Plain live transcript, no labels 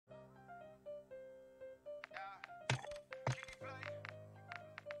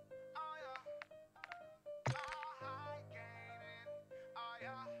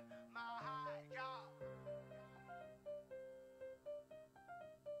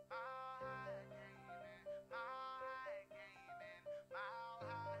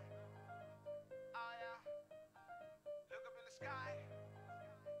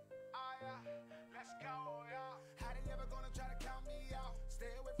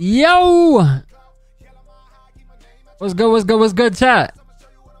Yo! What's good, what's good, what's good, chat?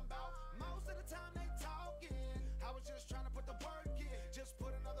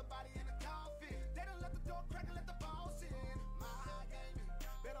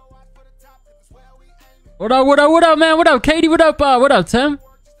 What up, what up, what up, man? What up, Katie? What up, Tim?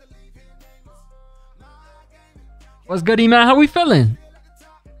 What's good, man? How we feeling?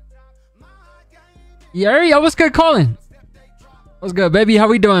 Yeah, yo, what's good, Colin? What's good, baby? How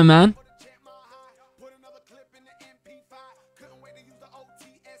we doing, man?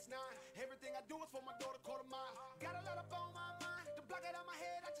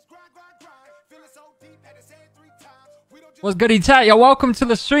 What's goody, chat? Yo, welcome to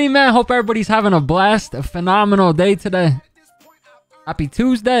the stream, man. Hope everybody's having a blast, a phenomenal day today. Happy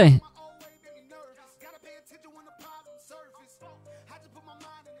Tuesday.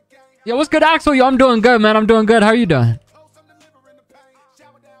 Yo, what's good, Axel? Yo, I'm doing good, man. I'm doing good. How are you doing?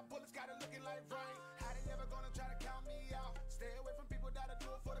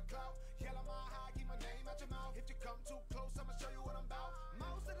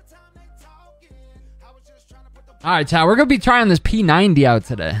 All right, chat. We're going to be trying this P90 out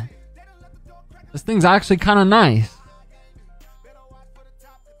today. This thing's actually kind of nice.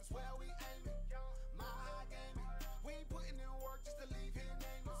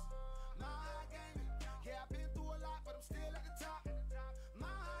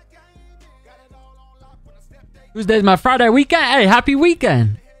 Tuesday's my Friday weekend. Hey, happy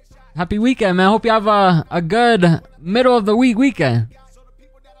weekend. Happy weekend, man. Hope you have a good middle of the week weekend.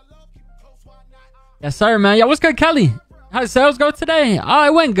 Yes, sir, man. Yo, what's good, Kelly? How did sales go today? Oh,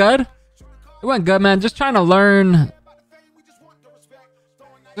 it went good. It went good, man. Just trying to learn.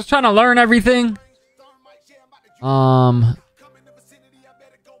 Just trying to learn everything. Yeah,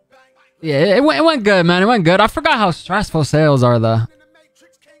 it went good, man. It went good. I forgot how stressful sales are, though.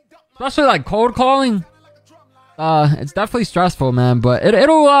 Especially like cold calling. It's definitely stressful, man. But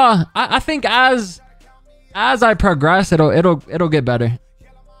it'll I think as I progress, it'll get better.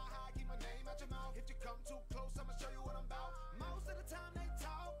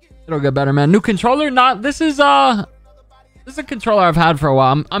 It'll get better, man. New controller? This is a controller I've had for a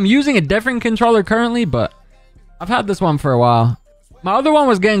while. I'm using a different controller currently, but I've had this one for a while. My other one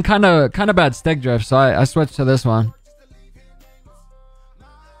was getting kind of bad stick drift, so I switched to this one.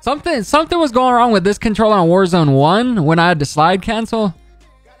 Something was going wrong with this controller on Warzone 1 when I had to slide cancel.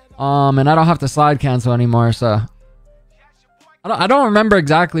 And I don't have to slide cancel anymore, so I don't remember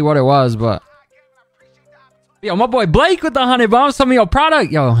exactly what it was, but yo, my boy Blake with the 100 bombs. Some of your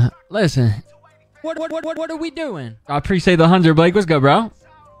product, yo. Listen, what are we doing? I appreciate the 100, Blake. What's good, bro?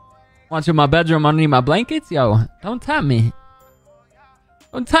 Want you in my bedroom underneath my blankets, yo? Don't tap me.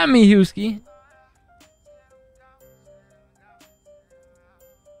 Don't tap me, Husky.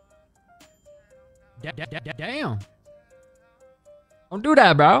 Damn. Don't do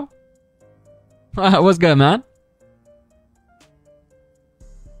that, bro. What's good, man?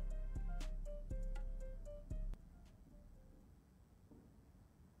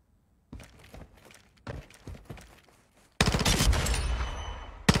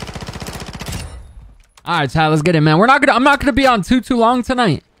 All right, Ty, let's get it, man. I'm not gonna be on too long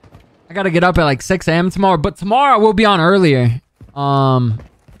tonight. I gotta get up at like 6 a.m. tomorrow, but tomorrow I will be on earlier.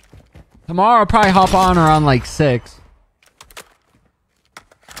 Tomorrow I'll probably hop on around like 6.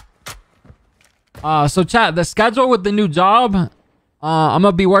 So chat, the schedule with the new job, I'm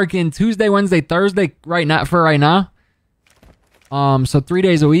gonna be working Tuesday, Wednesday, Thursday right now. So 3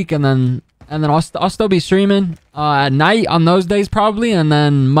 days a week, and then I'll still be streaming at night on those days probably, and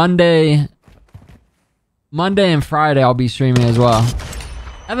then Monday and Friday I'll be streaming as well,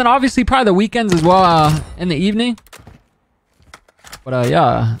 and then obviously probably the weekends as well in the evening. But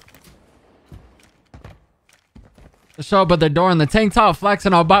yeah. Show up at the door in the tank top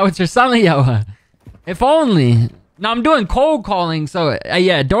flexing. I'll buy what you're selling, yo. If only. Now I'm doing cold calling, so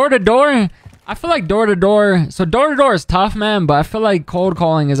yeah, door to door. I feel like door to door. So door to door is tough, man, but I feel like cold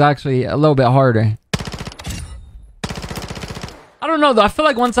calling is actually a little bit harder. I don't know though. I feel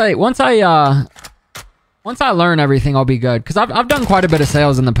like once I learn everything, I'll be good. Cause I've done quite a bit of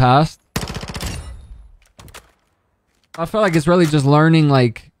sales in the past. I feel like it's really just learning,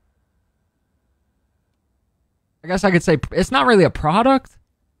 like, I guess I could say it's not really a product.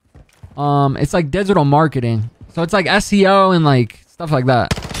 It's like digital marketing. So it's like SEO and like stuff like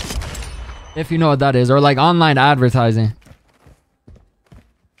that. If you know what that is. Or like online advertising.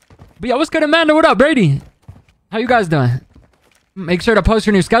 But yeah, what's good, Amanda? What up, Brady? How you guys doing? Make sure to post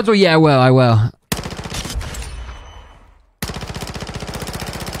your new schedule. Yeah, I will.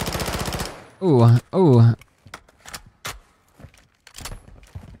 Ooh.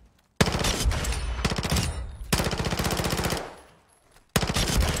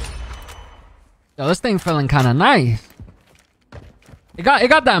 Yo, this thing feeling kind of nice. It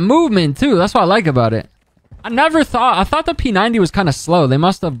got that movement too. That's what I like about it. I thought the P90 was kind of slow. They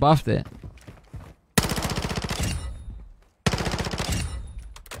must have buffed it.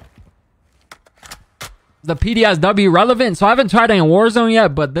 The PDSW relevant? So I haven't tried it in Warzone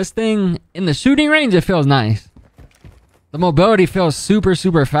yet, but this thing in the shooting range, it feels nice. The mobility feels super,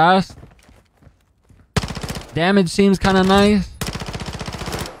 super fast. Damage seems kind of nice.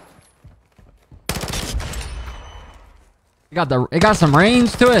 It got some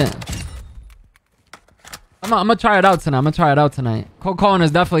range to it. I'm gonna try it out tonight. Cold calling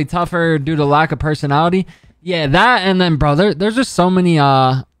is definitely tougher due to lack of personality. Yeah, that, and then bro, there's just so many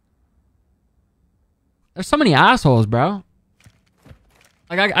there's so many assholes, bro.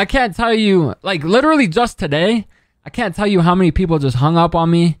 Like I can't tell you, like literally just today, I can't tell you how many people just hung up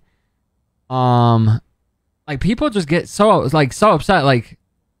on me. Like people just get so upset, like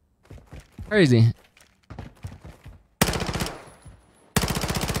crazy.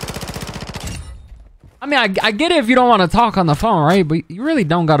 I mean, I get it if you don't want to talk on the phone, right? But you really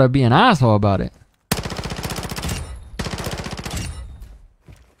don't gotta be an asshole about it.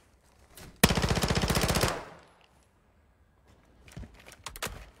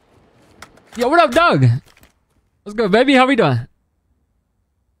 Yo, what up, Doug? What's good, baby? How we doing?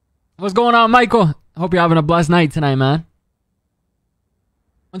 What's going on, Michael? Hope you're having a blessed night tonight, man.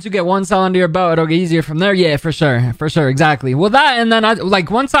 Once you get one cell under your belt, it'll get easier from there. Yeah, for sure, exactly. Well, that, and then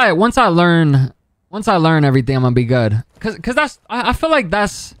once I learn everything, I'm gonna be good. Cause I feel like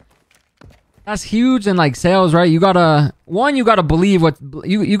that's huge in like sales, right? You gotta believe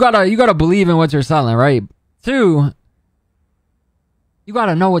you gotta believe in what you're selling, right? Two, you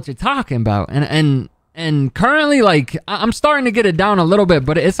gotta know what you're talking about. And currently, like, I'm starting to get it down a little bit,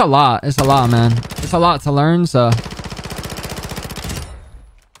 but it's a lot, man. It's a lot to learn, so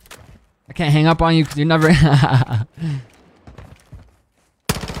I can't hang up on you because you never.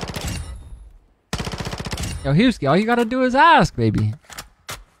 Yo, Husky, all you gotta do is ask, baby.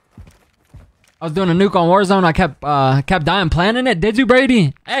 I was doing a nuke on Warzone. I kept dying planning it. Did you,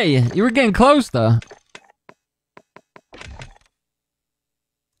 Brady? Hey, you were getting close, though.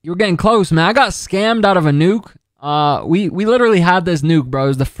 You were getting close, man. I got scammed out of a nuke. We literally had this nuke, bro. It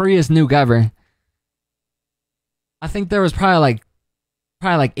was the freest nuke ever. I think there was probably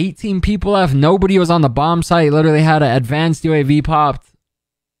like 18 people left. Nobody was on the bomb site. Literally had an advanced UAV popped.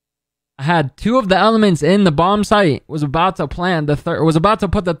 I had 2 of the elements in the bomb site. Was about to plant the third. Was about to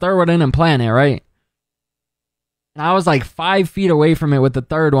put the third one in and plant it, right? And I was like 5 feet away from it with the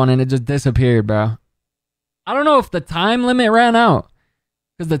third one, and it just disappeared, bro. I don't know if the time limit ran out.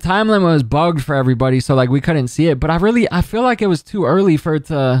 Because the time limit was bugged for everybody, so like we couldn't see it. But I feel like it was too early for it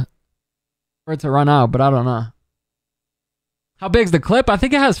to run out, but I don't know. How big's the clip? I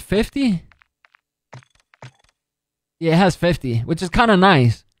think it has 50. Yeah, it has 50, which is kind of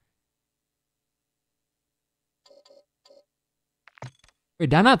nice. Wait,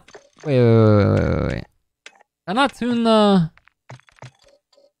 did I not? Wait. Did I not tune the?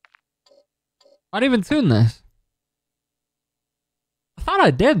 I didn't even tune this. I thought I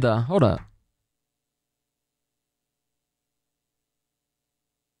did, though. Hold up.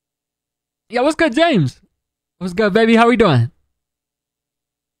 Yeah, what's good, James? What's good, baby? How we doing?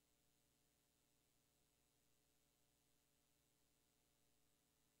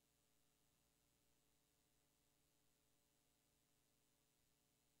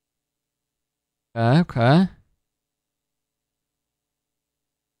 Okay.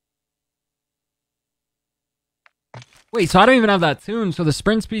 Wait, so I don't even have that tuned, so the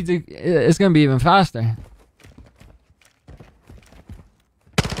sprint speed is going to be even faster.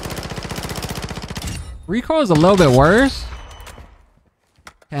 Recoil is a little bit worse.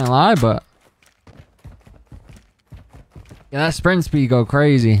 Can't lie, but yeah, that sprint speed go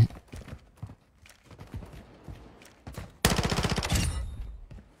crazy.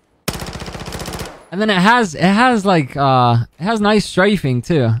 And then it has nice strafing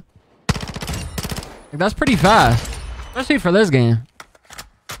too. Like, that's pretty fast. Especially for this game.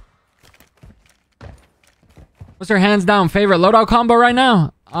 What's your hands down favorite loadout combo right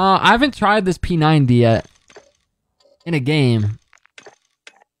now? I haven't tried this P90 yet. In a game.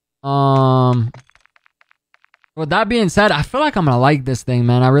 With that being said, I feel like I'm gonna like this thing,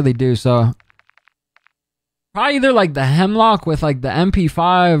 man. I really do, so. Probably either like the Hemlock with like the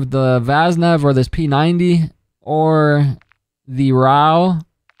MP5, the Vaznev, or this P90. Or the Rao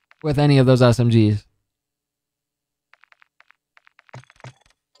with any of those SMGs.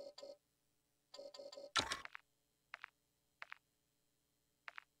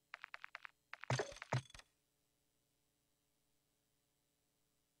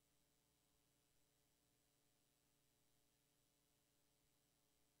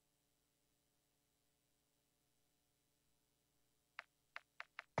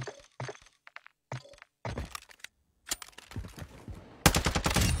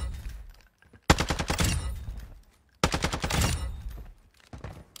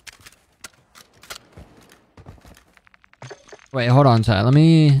 Wait, hold on, chat. Let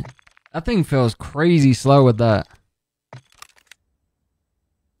me... That thing feels crazy slow with that.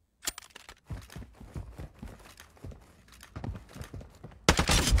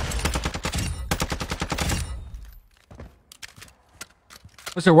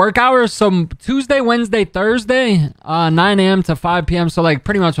 What's your work hours? So Tuesday, Wednesday, Thursday, 9 a.m. to 5 p.m. So like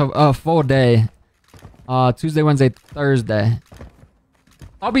pretty much a full day. Tuesday, Wednesday, Thursday.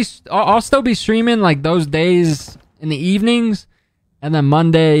 I'll still be streaming like those days in the evenings, and then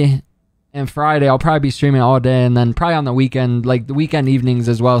Monday and Friday I'll probably be streaming all day, and then probably on the weekend, like the weekend evenings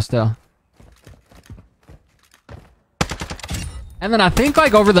as well still. And then I think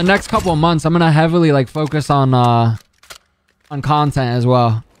like over the next couple of months I'm gonna heavily like focus on content as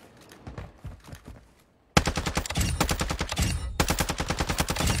well.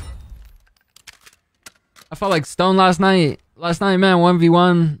 I felt like Stone last night. Last night, man,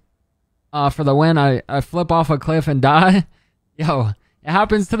 1v1 for the win. I flip off a cliff and die. Yo, it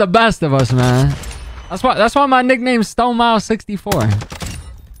happens to the best of us, man. That's why my nickname's Stone Miles 64. It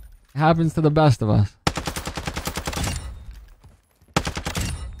happens to the best of us.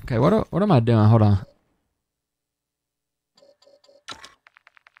 Okay, what am I doing? Hold on.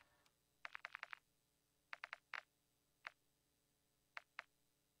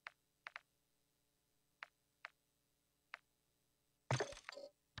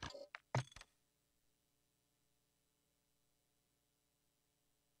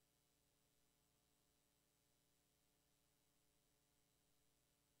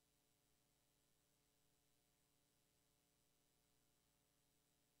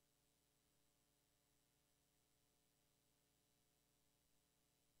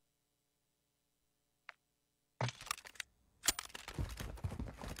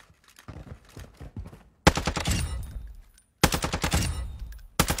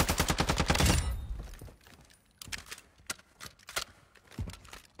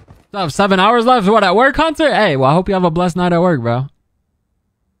 So I have 7 hours left. What, at work, Hunter? Hey, well, I hope you have a blessed night at work, bro.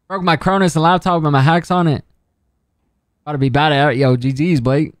 Broke my Cronus and laptop with my hacks on it. Gotta be bad at it. Yo, GG's,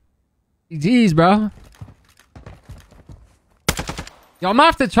 Blake. GG's, bro. Yo, I'm gonna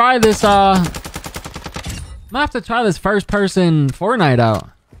have to try this, I'm gonna have to try this first person Fortnite out.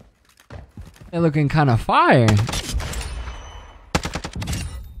 They're looking kind of fire.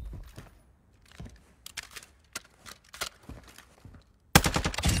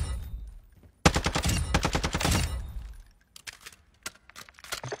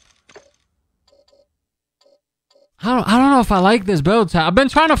 I don't know if I like this build. I've been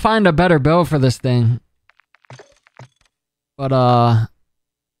trying to find a better build for this thing. But, I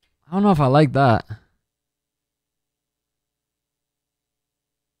don't know if I like that.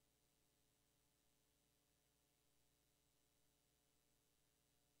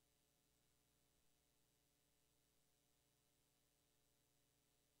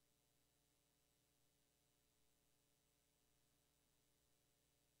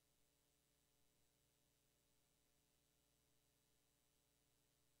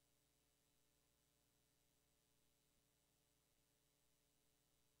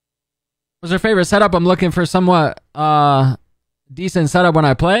 What's your favorite setup? I'm looking for somewhat decent setup when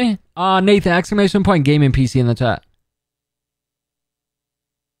I play. Nathan, exclamation point gaming PC in the chat.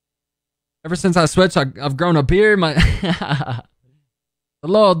 Ever since I switched, I've grown a beard. My the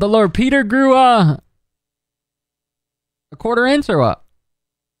Lord Peter grew a quarter inch or what?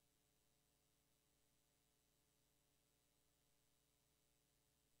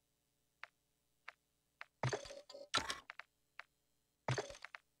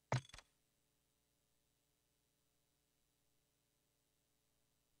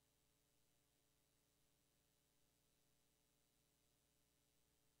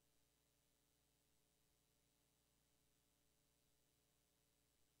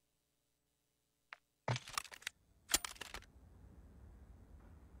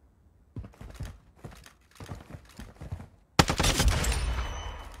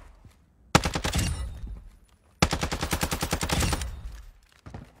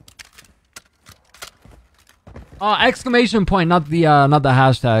 Oh, exclamation point, not the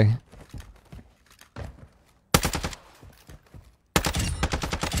hashtag.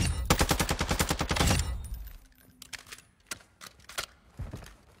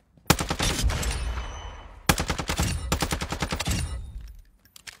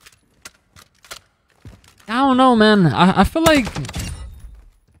 I don't know, man. I feel like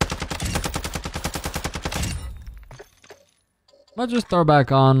I'll just throw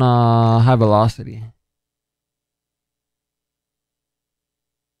back on high velocity.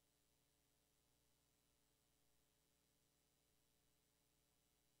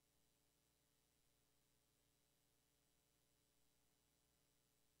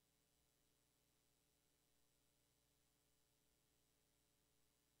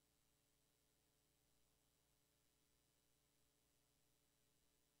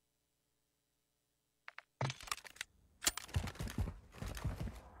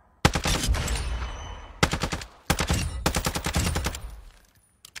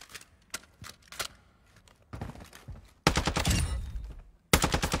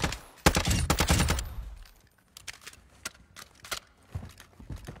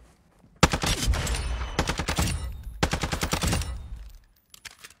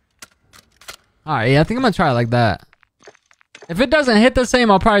 Alright, yeah, I think I'm gonna try it like that. If it doesn't hit the same,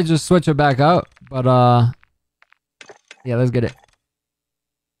 I'll probably just switch it back up. But, yeah, let's get it.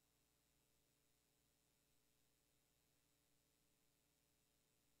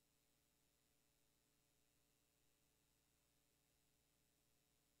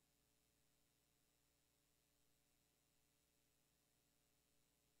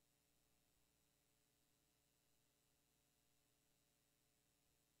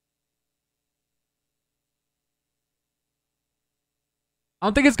 I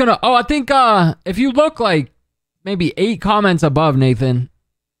don't think it's gonna... Oh, I think, if you look like maybe 8 comments above, Nathan.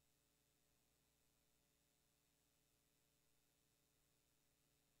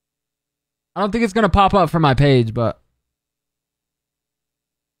 I don't think it's gonna pop up for my page, but...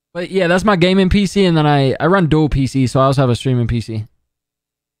 But yeah, that's my gaming PC, and then I run dual PC, so I also have a streaming PC.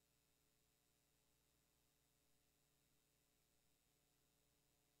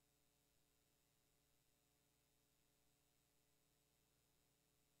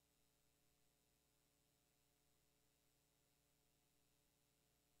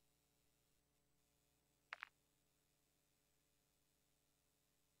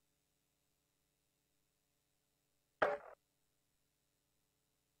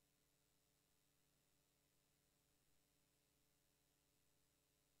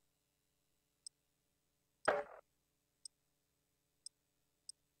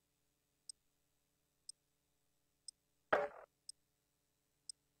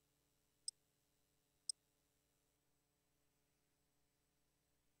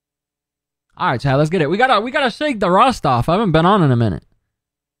 All right, Chad, let's get it. We gotta shake the rust off. I haven't been on in a minute.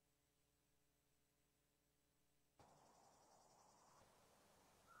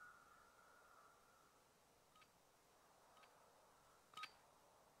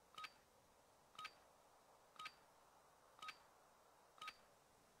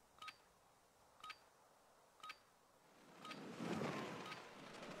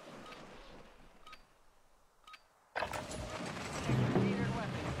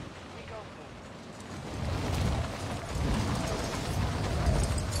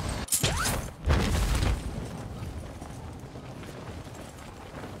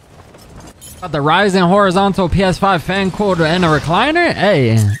 Got the Ryzen horizontal PS5 fan cooled and a recliner?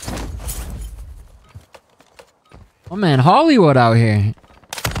 Hey. Oh man, Hollywood out here.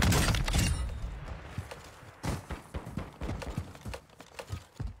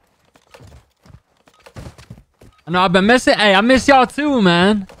 I know I've been missing. Hey, I miss y'all too,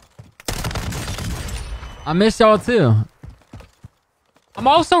 man. I miss y'all too. I'm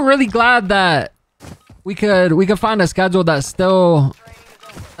also really glad that we could find a schedule that still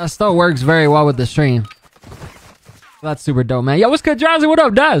works very well with the stream. That's super dope, man. Yo, what's good, Drowsy? What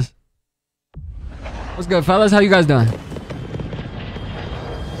up, Daz? What's good, fellas? How you guys doing?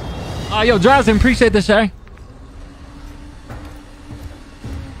 Yo, Drowsy, appreciate the share.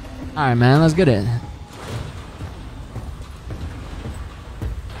 Alright, man, let's get it.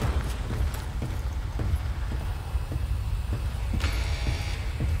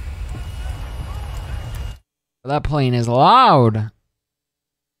 That plane is loud.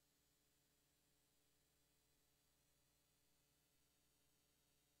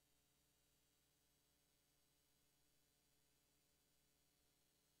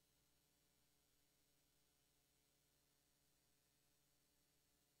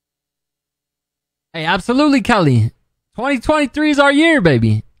 Hey, absolutely, Kelly. 2023 is our year,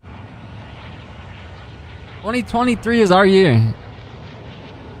 baby. 2023 is our year.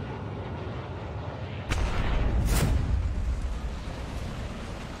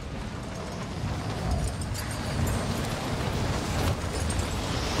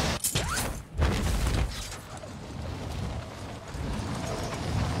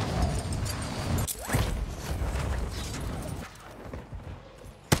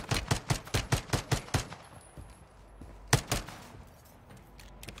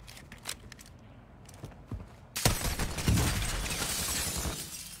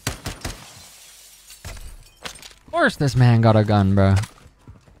 Of course this man got a gun, bro.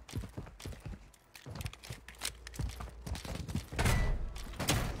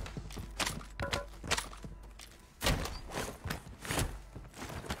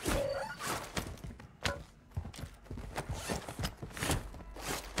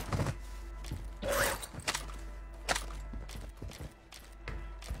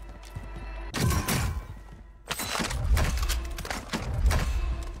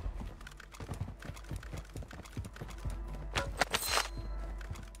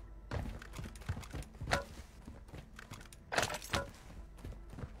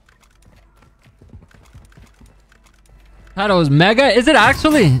 Title is Mega? Is it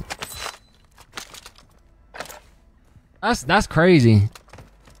actually? That's crazy.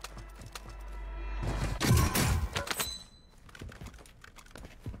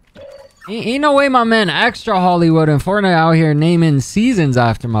 Ain't no way my man Extra Hollywood and Fortnite out here naming seasons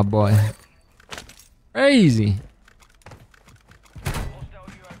after my boy. Crazy.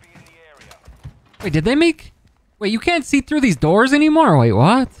 Wait, did they make... Wait, you can't see through these doors anymore? Wait,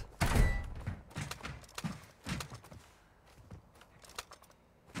 what?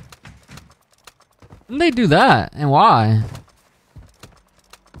 When did they do that? And why?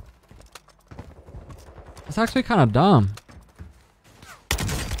 It's actually kind of dumb.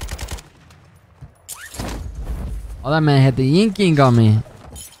 Oh, that man hit the yinking on me.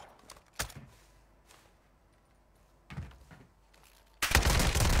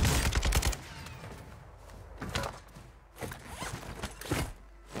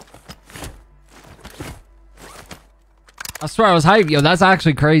 I swear I was hyped. Yo, that's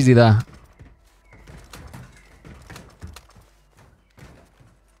actually crazy though.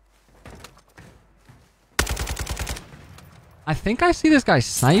 I think I see this guy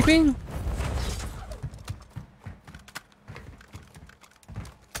sniping.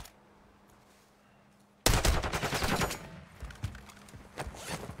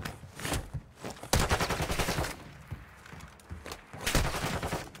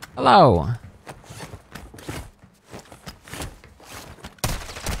 Hello.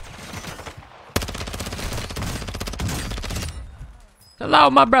 Hello,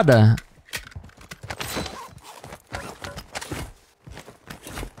 my brother.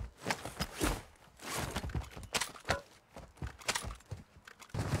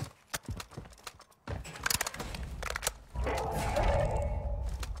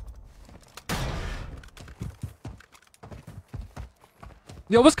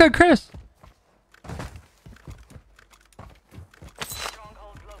 Yo, what's good, Chris?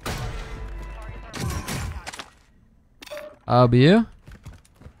 Be you?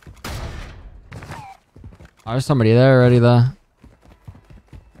 Oh, there's somebody there already, though.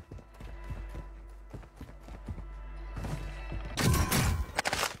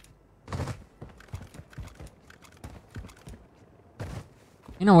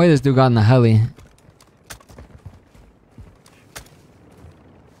 Ain't no way this dude got in the heli.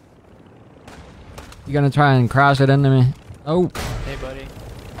 You gonna try and crash it into me? Oh. Hey, buddy.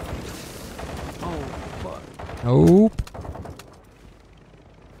 Oh, fuck. Nope.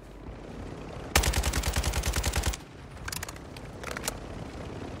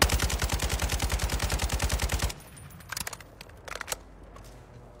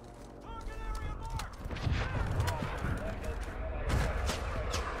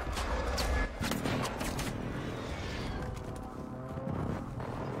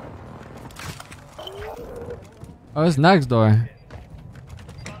 Oh, it's next door.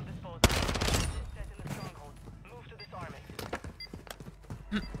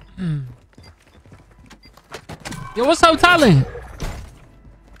 Yo, what's up, Tyler?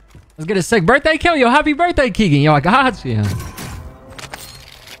 Let's get a sick birthday kill. Yo, happy birthday, Keegan. Yo, I got you.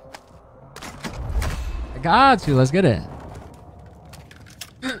 I got you. Let's get it.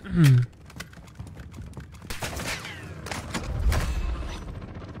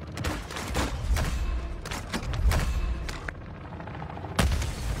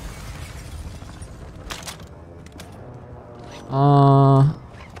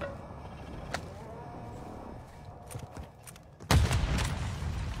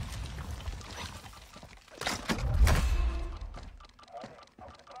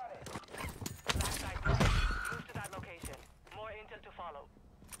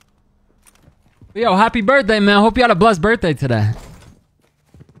 Yo, happy birthday, man. Hope you had a blessed birthday today.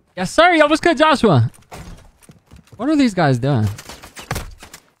 Yes, sir. Yo, what's good, Joshua? What are these guys doing?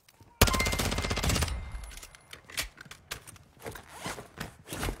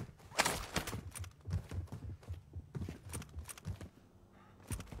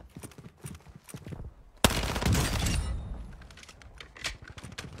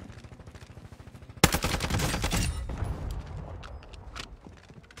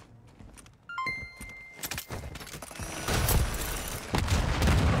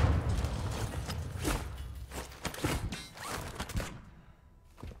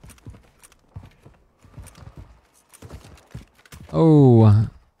 Oh.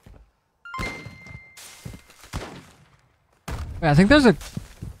 Wait, I think there's a...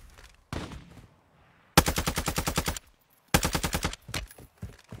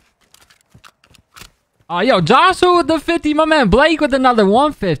 Oh, yo, Joshua with the 50. My man Blake with another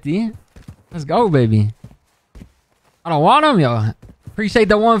 150. Let's go, baby. I don't want him, yo. Appreciate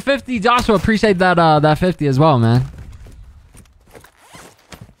the 150. Joshua, appreciate that, that 50 as well, man.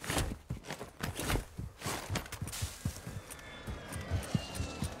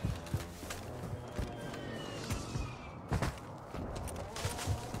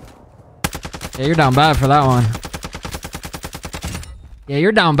 Yeah, you're down bad for that one. Yeah,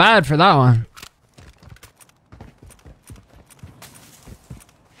 you're down bad for that one.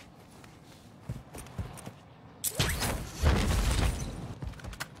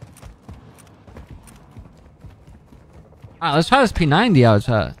 Alright, let's try this P90 out,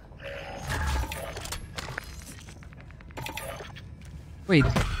 chat. Wait.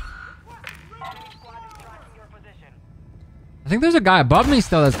 I think there's a guy above me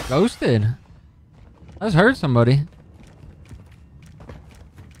still that's ghosted. I just heard somebody.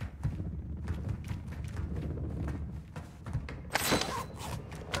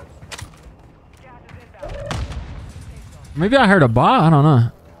 Maybe I heard a bot. I don't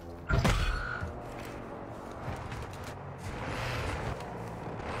know.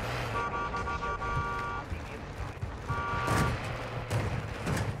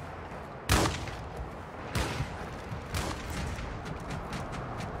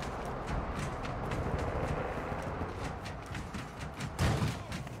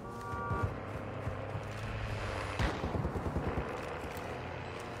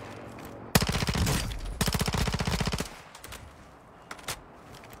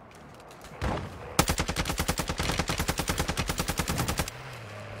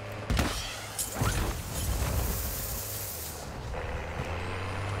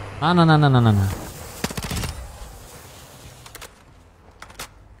 No.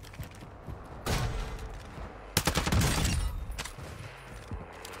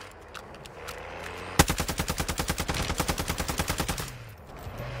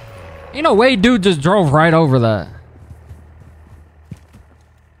 Ain't no way dude just drove right over that.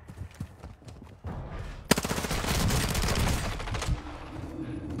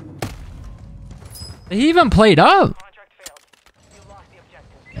 He even played up.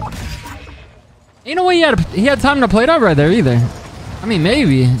 Ain't no way he had time to play it up right there either. I mean,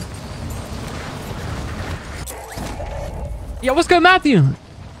 maybe. Yo, what's good, Matthew?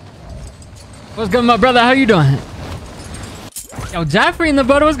 What's good, my brother? How you doing? Yo, Jeffrey in the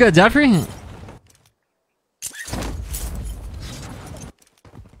boat. What's good, Jeffrey?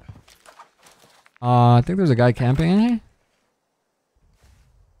 I think there's a guy camping in here.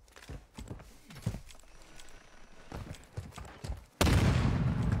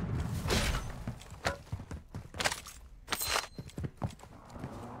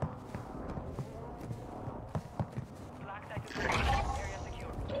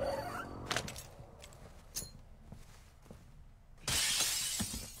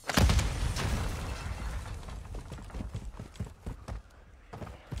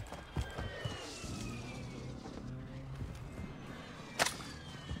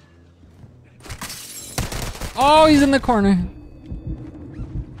 Oh, he's in the corner.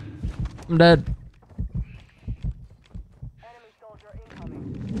 I'm dead. Enemy soldier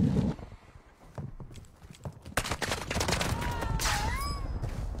incoming.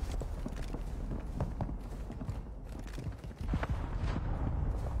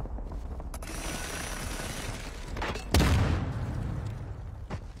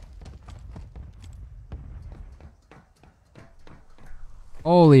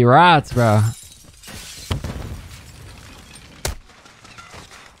 Holy rats, bro.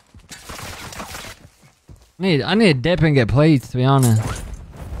 I need to dip and get plates, to be honest.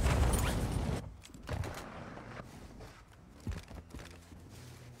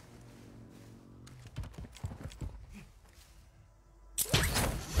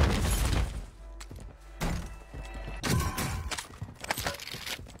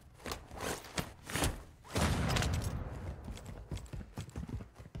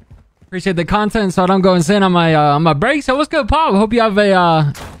 Appreciate the content, so I don't go insane on my break. So what's good, Pop? Hope you have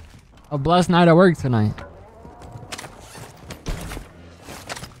a blessed night at work tonight.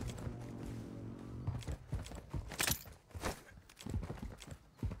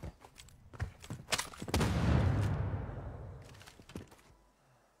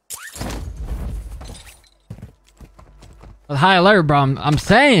 With high alert, bro. I'm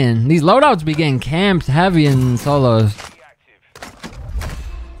saying these loadouts be getting camped heavy in solos.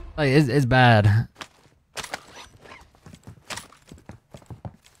 Like it's bad.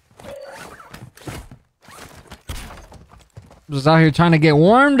 Just out here trying to get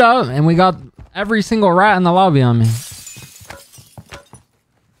warmed up, and we got every single rat in the lobby on me.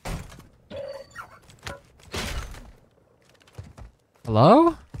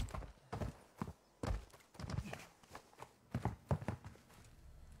 Hello?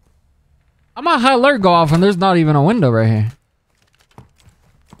 I'm a high alert go off when there's not even a window right here.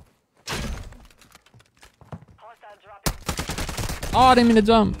 Oh, I didn't mean to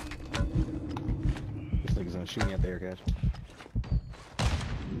jump. This nigga's gonna shoot me at the air catch.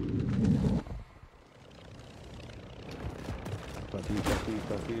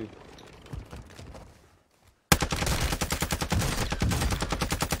 Tá aqui.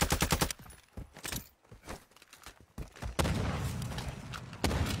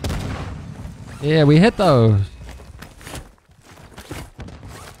 Yeah, we hit those.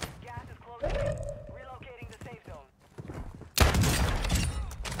 Gas is closing in. Relocating the safe zone.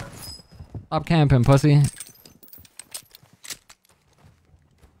 Stop camping, pussy.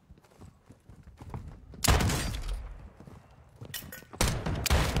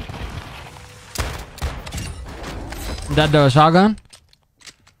 Dead to a shotgun?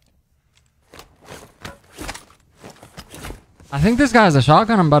 I think this guy has a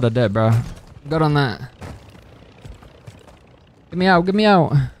shotgun. I'm about to dead, bro. Good on that. Get me out. Get me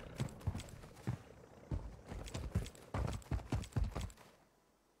out.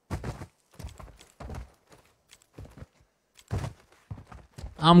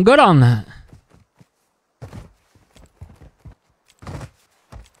 I'm good on that.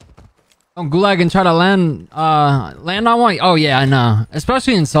 Don't gulag and try to land on one. Oh yeah, I know.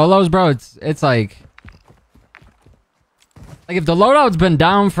 Especially in solos, bro. It's like if the loadout's been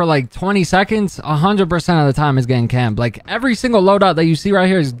down for like 20 seconds, 100% of the time it's getting camped. Like every single loadout that you see right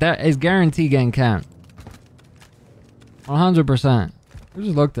here is guaranteed getting camped. 100%. Who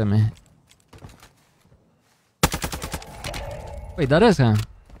just looked at me? Wait, that is him.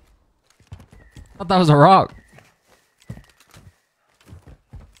 I thought that was a rock.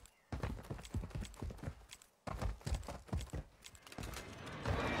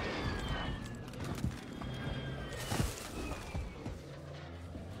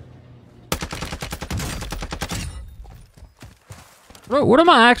 What am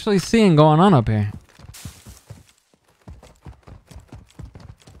I actually seeing going on up here?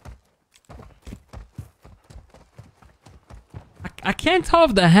 I can't tell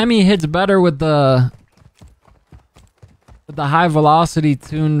if the Hemi hits better with the high velocity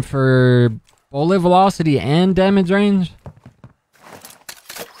tune for bullet velocity and damage range.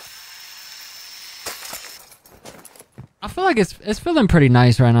 I feel like it's feeling pretty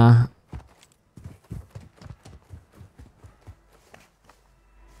nice right now.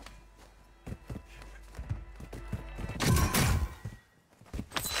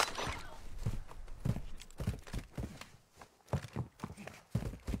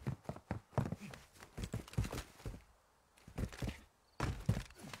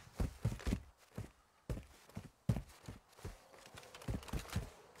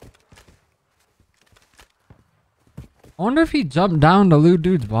 I wonder if he jumped down to loot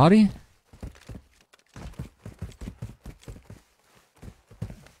dude's body.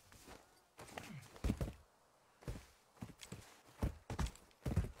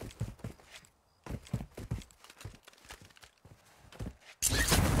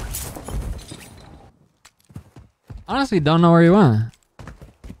 Honestly, don't know where he went.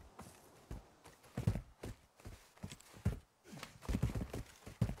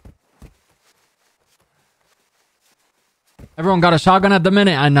 Everyone got a shotgun at the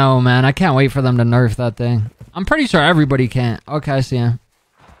minute? I know, man. I can't wait for them to nerf that thing. I'm pretty sure everybody can't. Okay, I see him.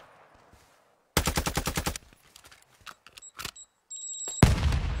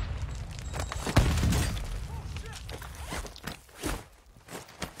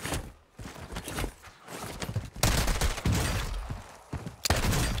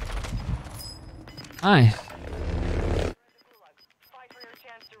 Nice.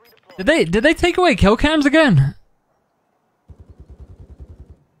 Did they take away kill cams again?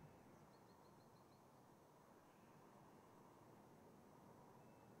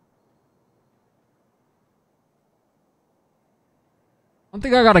 I don't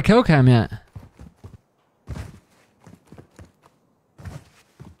think I got a kill cam yet.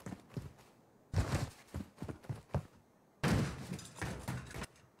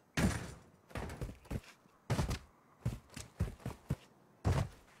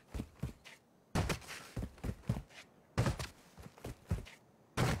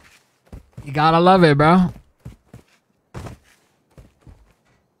 You gotta love it, bro.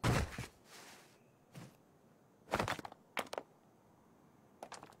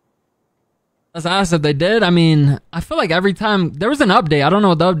 Let's ask if they did. I mean, I feel like every time there was an update, I don't know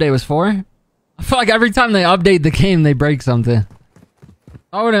what the update was for. I feel like every time they update the game, they break something.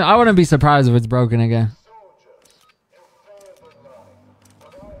 I wouldn't be surprised if it's broken again.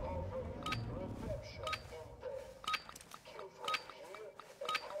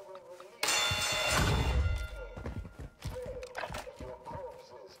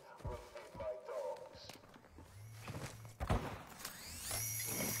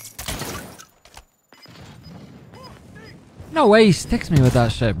 No way he sticks me with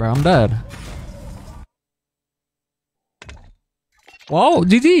that shit, bro. I'm dead. Whoa,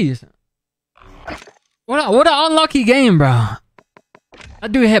 GG's. What an unlucky game, bro.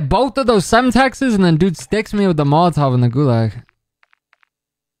 That dude hit both of those Semtexes and then dude sticks me with the Molotov in the gulag.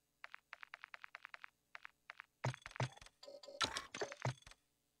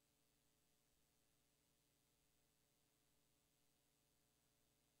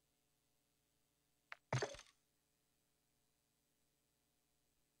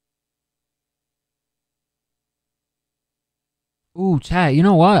 Ooh, chat, you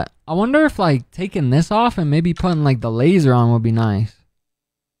know what? I wonder if like taking this off and maybe putting like the laser on would be nice.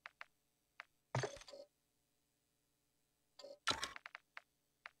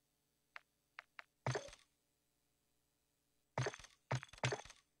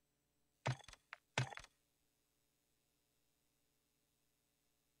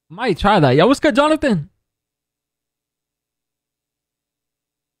 Might try that. Yo, what's good, Jonathan?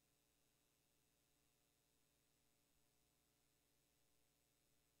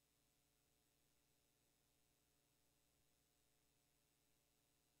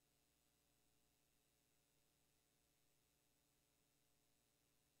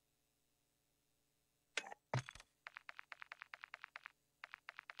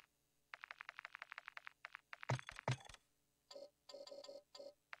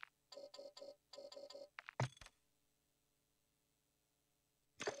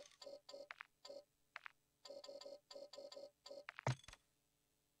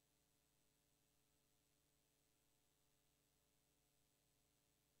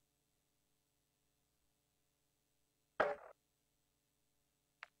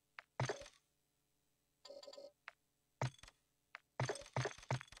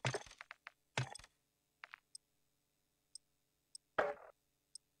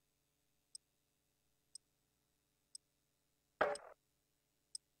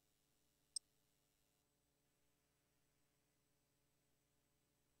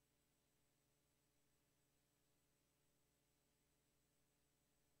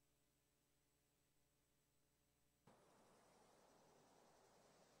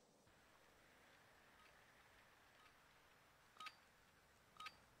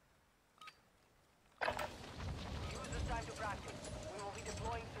 Use this time to practice. We will be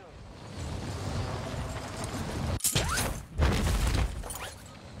deploying soon.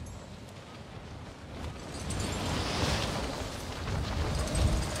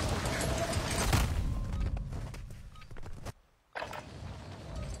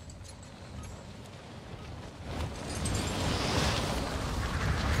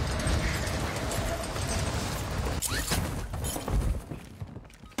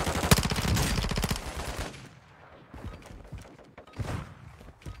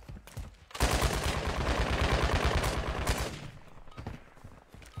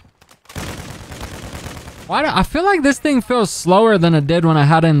 Why do I feel like this thing feels slower than it did when I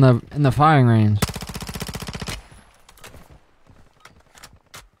had it in the firing range?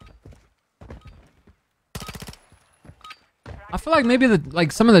 I feel like maybe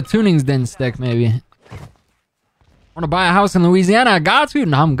some of the tunings didn't stick. Maybe. Want to buy a house in Louisiana? I got to.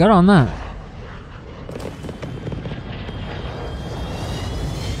 No, I'm good on that.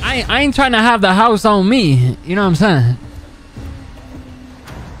 I ain't trying to have the house on me. You know what I'm saying?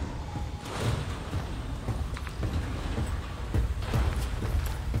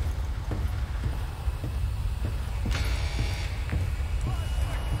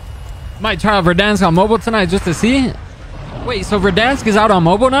 Might try out Verdansk on mobile tonight just to see. Wait, so Verdansk is out on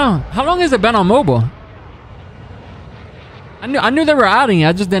mobile now? How long has it been on mobile? I knew they were adding it.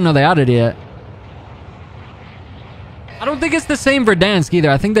 I just didn't know they added it yet. I don't think it's the same Verdansk either.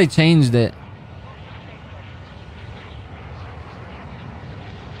 I think they changed it.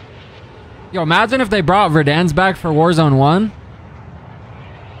 Yo, imagine if they brought Verdansk back for Warzone 1.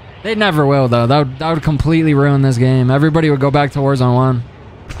 They never will, though. That would completely ruin this game. Everybody would go back to Warzone 1.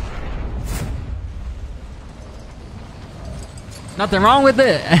 Nothing wrong with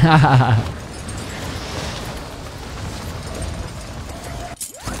it.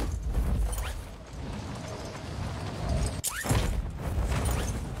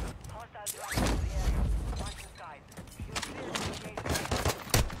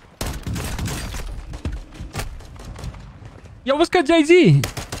 Yo, what's good, JG?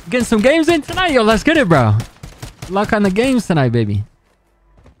 Getting some games in tonight? Yo, let's get it, bro. Luck on the games tonight, baby.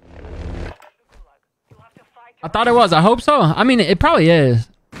 I thought it was. I hope so. I mean, it probably is.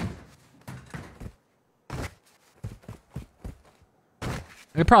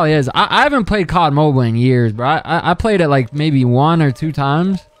 It probably is. I haven't played COD Mobile in years, bro. I played it like maybe 1 or 2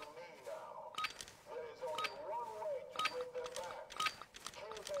 times.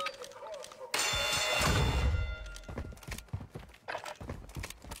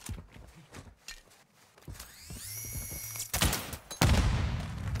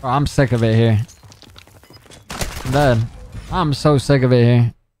 Bro, I'm sick of it here. I'm dead. I'm so sick of it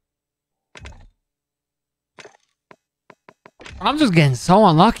here. I'm just getting so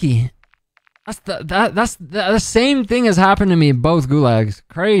unlucky. That's the same thing has happened to me in both gulags.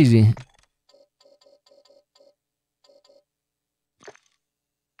 Crazy.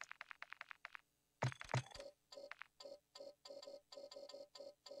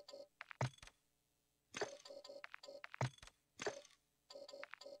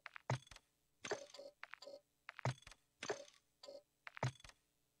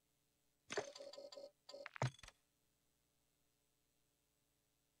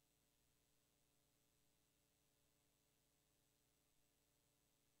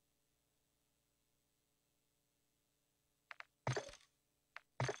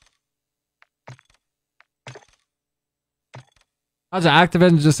 How's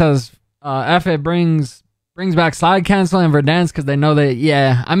Activision just says F it brings back slide cancel and Verdansk because they know that,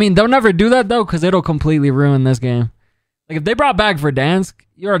 yeah. I mean, they'll never do that though because it'll completely ruin this game. Like if they brought back Verdansk,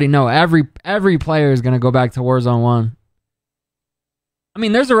 you already know every player is gonna go back to Warzone 1. I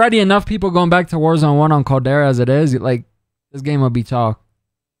mean, there's already enough people going back to Warzone 1 on Caldera as it is. Like, this game will be chalk.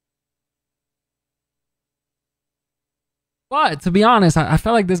 But to be honest, I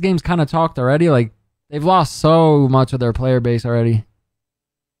feel like this game's kind of chalked already. Like, they've lost so much of their player base already.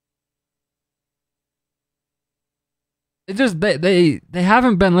 It just they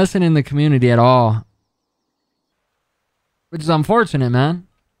haven't been listening to the community at all, which is unfortunate, man.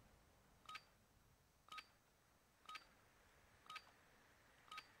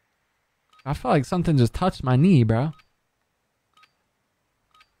 I feel like something just touched my knee, bro.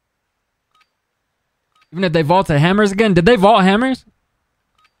 Even if they vaulted hammers again, did they vault hammers?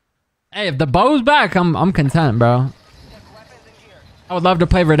 Hey, if the bow's back, I'm content, bro. I would love to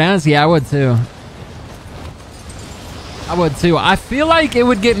play Verdansk. Yeah, I would too. I would too. I feel like it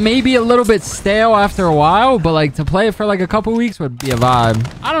would get maybe a little bit stale after a while, but like to play it for like a couple weeks would be a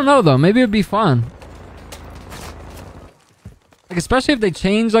vibe. I don't know though. Maybe it'd be fun. Like especially if they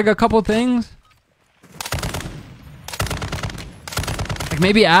change like a couple things. Like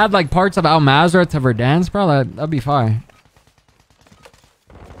maybe add like parts of Al Mazrah to Verdansk, bro. That'd be fire.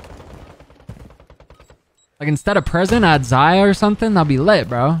 Like instead of prison, add Zaya or something. That'd be lit,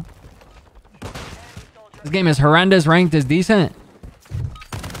 bro. This game is horrendous. Ranked is decent.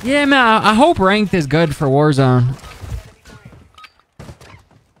 Yeah, man. I hope ranked is good for Warzone.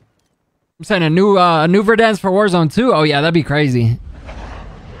 I'm saying a new Verdansk for Warzone 2. Oh yeah, that'd be crazy.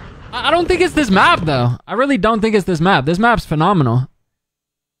 I don't think it's this map though. I really don't think it's this map. This map's phenomenal.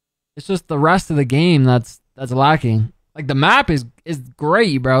 It's just the rest of the game that's lacking. Like the map is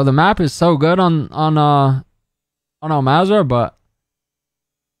great, bro. The map is so good on Al Mazrah, but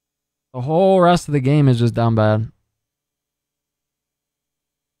the whole rest of the game is just down bad.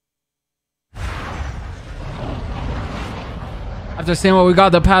 After seeing what we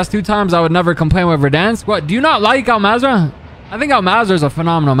got the past 2 times, I would never complain with Verdansk. What? Do you not like Al Mazrah? I think Al Mazrah is a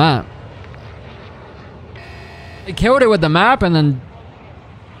phenomenal map. They killed it with the map and then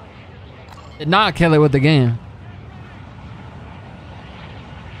did not kill it with the game.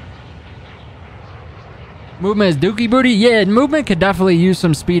 Movement is dookie booty. Yeah, movement could definitely use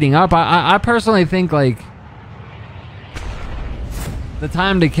some speeding up. I personally think like the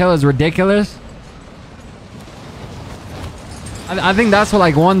time to kill is ridiculous. I think that's what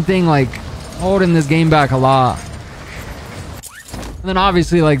like one thing like holding this game back a lot. And then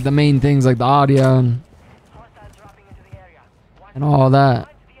obviously like the main things like the audio and all that.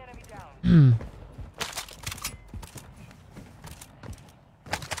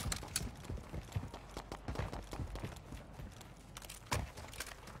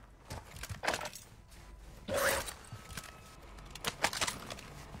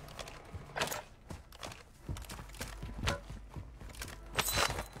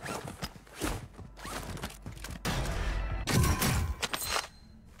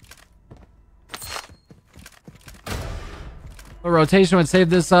 A rotation would save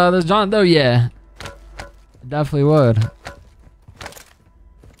this this John though, yeah. It definitely would.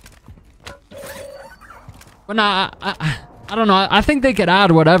 But nah, I don't know. I think they could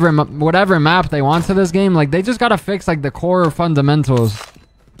add whatever map they want to this game. Like they just gotta fix like the core fundamentals.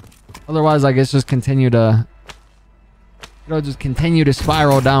 Otherwise, like it's just continue to just continue to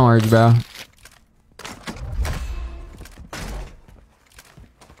spiral downwards, bro.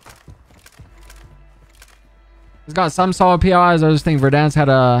 It's got some solid POIs. I just think Verdansk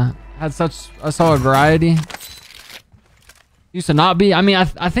had such a solid variety. Used to not be. I mean,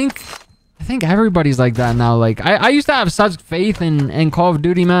 I think everybody's like that now. Like I used to have such faith in Call of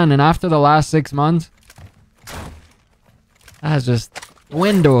Duty, man, and after the last 6 months, that has just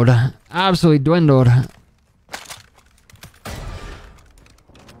dwindled. Absolutely dwindled.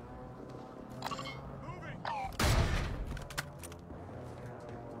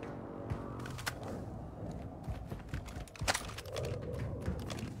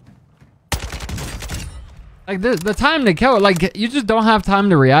 Like the time to kill, like you just don't have time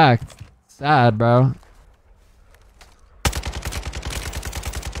to react. Sad, bro.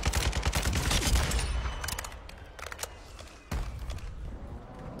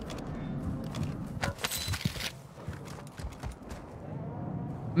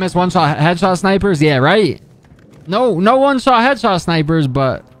 Miss one-shot headshot snipers? Yeah, right? No one-shot headshot snipers,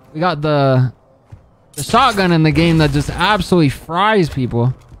 but we got the shotgun in the game that just absolutely fries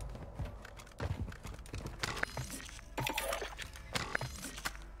people.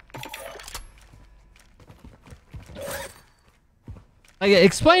 Like,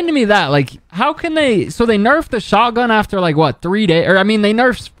 explain to me that. Like, how can they... So they nerfed the shotgun after, like, what, 3 days? Or, I mean, they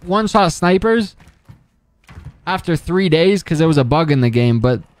nerfed one-shot snipers after 3 days because there was a bug in the game,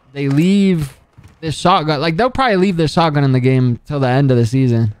 but they leave this shotgun. Like, they'll probably leave this shotgun in the game till the end of the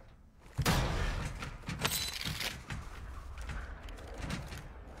season.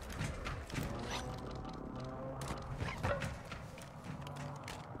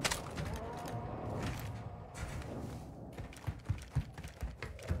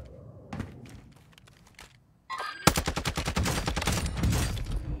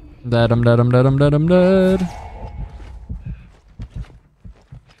 Dead, I'm dead, I'm dead, I'm dead, I'm dead.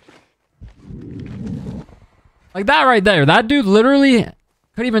 Like that right there. That dude literally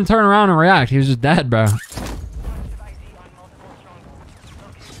couldn't even turn around and react. He was just dead, bro.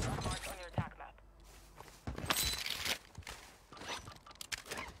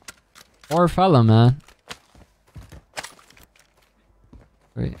 Poor fella, man.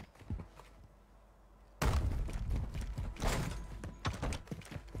 Wait.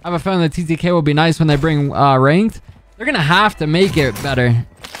 I have a feeling that TTK will be nice when they bring ranked. They're gonna have to make it better.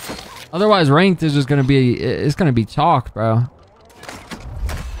 Otherwise, ranked is just gonna be, it's gonna be chalk, bro.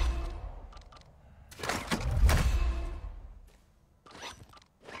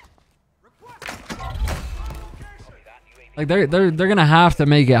 Like they're gonna have to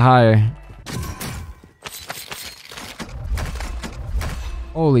make it higher.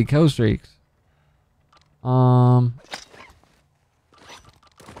 Holy kill streaks.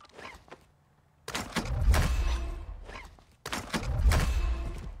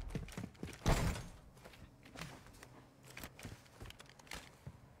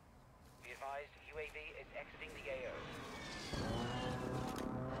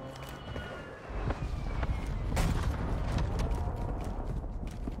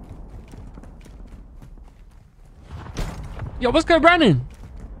 Yo, what's good, Brennan?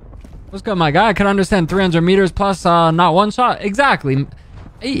 What's good, my guy? I can understand 300 meters plus not one shot. Exactly.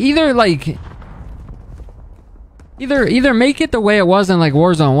 Either like either make it the way it was in like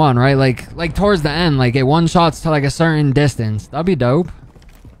Warzone 1, right? Like towards the end, like it one shots to like a certain distance. That'd be dope.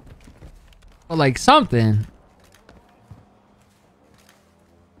 But like something.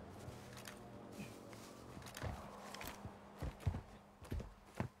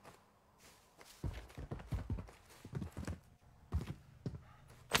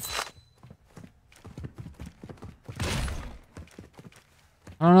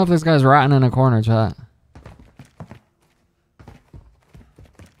 I don't know if this guy's ratting in a corner, chat.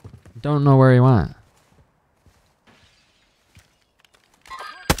 Don't know where he went.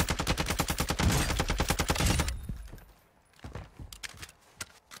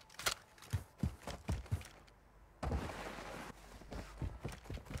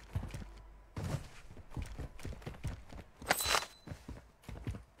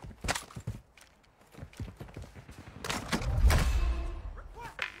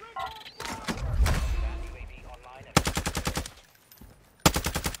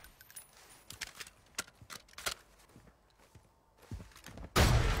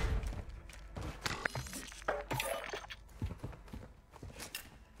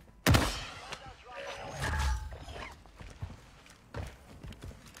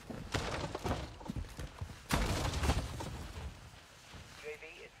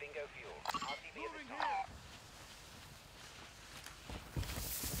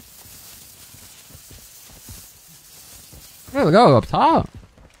 There we go, up top.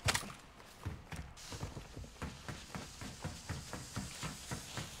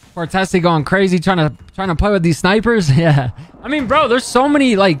 Poor Tessie going crazy trying to play with these snipers. Yeah. I mean, bro, there's so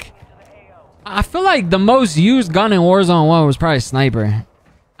many, like, I feel like the most used gun in Warzone 1 was probably sniper.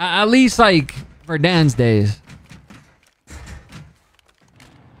 At least like for Dan's days.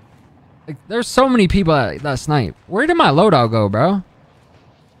 Like there's so many people that snipe. Where did my loadout go, bro?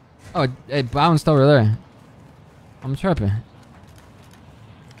 Oh, it bounced over there. I'm tripping.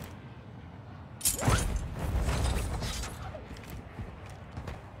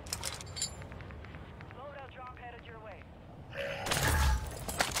 Loadout drop headed your way.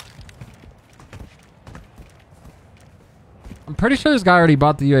 I'm pretty sure this guy already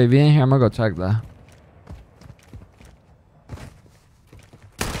bought the UAV in here. I'm gonna go check that.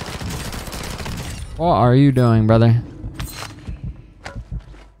 What are you doing, brother?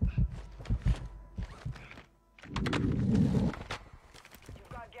 You've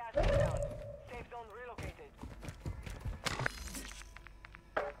got gas inbound. Safe zone relocated.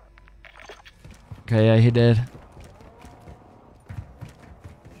 Okay, yeah, he did.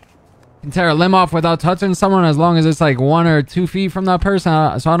 Can tear a limb off without touching someone as long as it's like 1 or 2 feet from that person.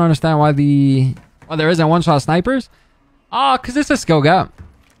 So I don't understand why there isn't one-shot snipers. Oh, cause it's a skill gap.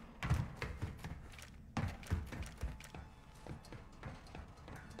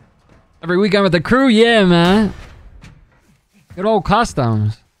 Every weekend with the crew, yeah, man. Good old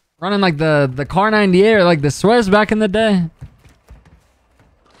customs. Running like the Car 98 or like the Swiss back in the day.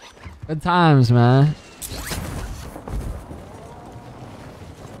 Good times, man.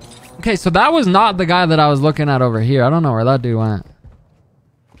 Okay, so that was not the guy that I was looking at over here. I don't know where that dude went.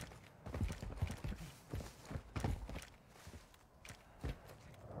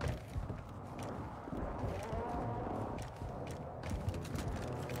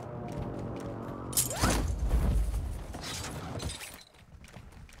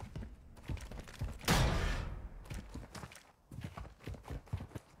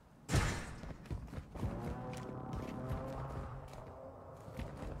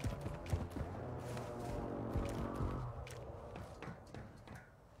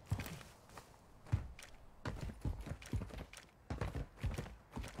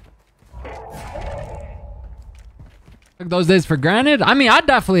 Took those days for granted. I mean, I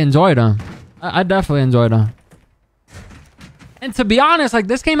definitely enjoyed them. I definitely enjoyed them. And to be honest, like,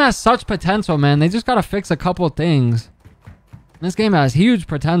 this game has such potential, man. They just gotta fix a couple things. This game has huge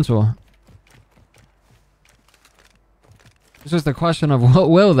potential. It's just a question of what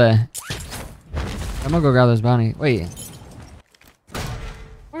will they? I'm gonna go grab this bounty. Wait.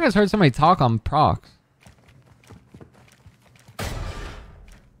 I guys heard somebody talk on procs.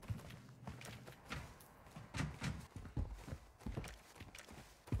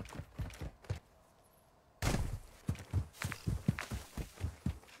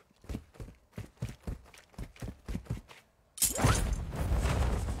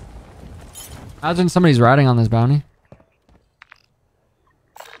 Imagine somebody's riding on this bounty.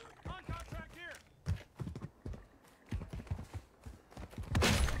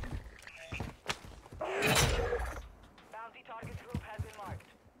 Bounty target group has been marked.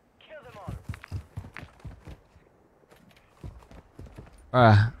 Kill them all.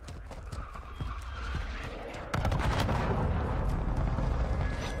 Alright.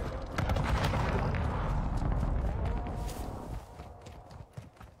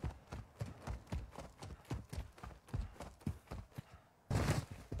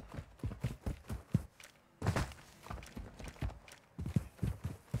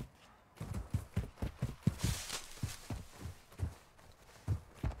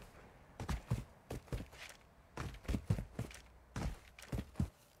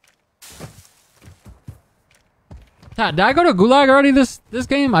 Did I go to Gulag already this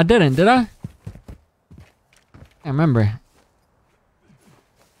game? I didn't, did I? Can't remember.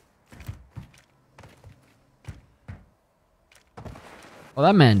 Oh,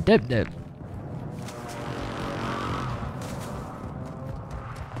 that man dip.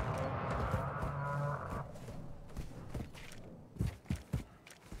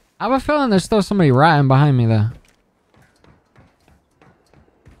 I have a feeling there's still somebody ratting behind me though.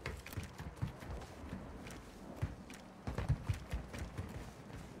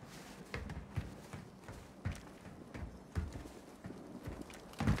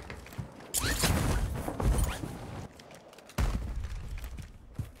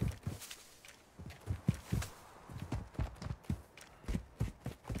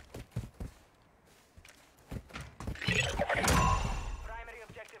 Primary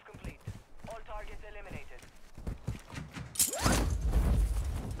objective complete. All targets eliminated.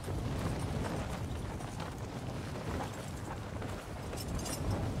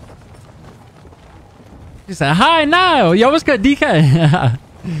 He said, "Hi, now, yo, what's good, DK?"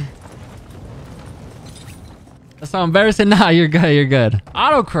 That's so embarrassing. Nah, you're good. You're good.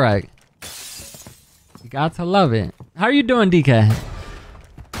 Autocorrect. You got to love it. How are you doing, DK?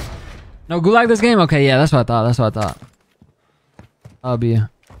 No Gulag this game? Okay, yeah, that's what I thought. I'll be you.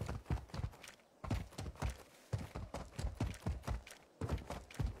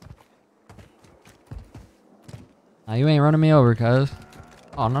 Nah, you ain't running me over, cuz.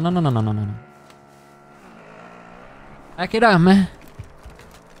 Oh, no, no, no, no, no, no, no. Back it up, man.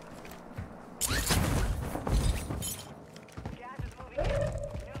 Gas is moving in.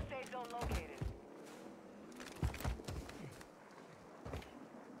 New safe zone located.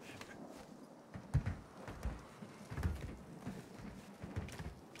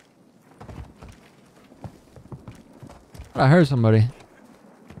 I heard somebody.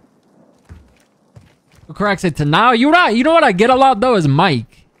 Who corrects it to now? You know what I get a lot though is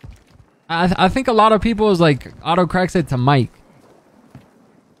Mike. I think a lot of people is like auto corrects it to Mike.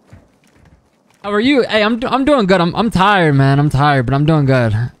 How are you? Hey, I'm doing good. I'm tired, man. I'm tired, but I'm doing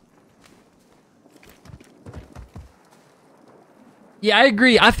good. Yeah, I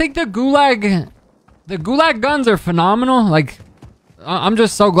agree. I think the gulag guns are phenomenal. Like, I'm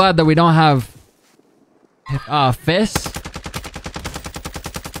just so glad that we don't have fists.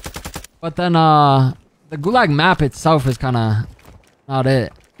 But then the gulag map itself is kind of not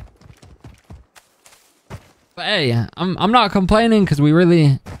it. But hey, I'm not complaining because we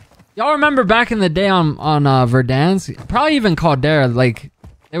really. Y'all remember back in the day on Verdansk, probably even Caldera, like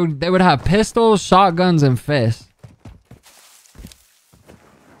they would have pistols, shotguns, and fists.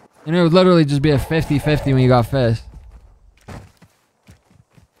 And it would literally just be a 50-50 when you got fists.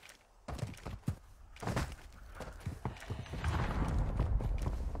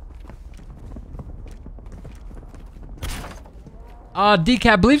 DK,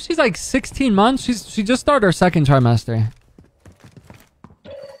 I believe she's like 16 months. She just started her second trimester.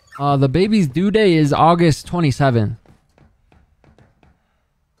 The baby's due date is August 27th.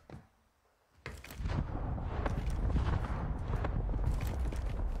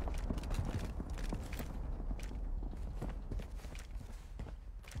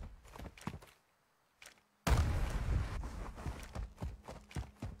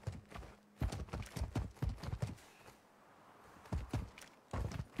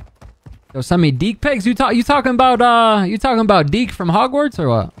 Yo, send me Deke pics. You talking about Deke from Hogwarts or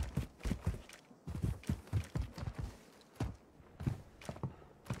what?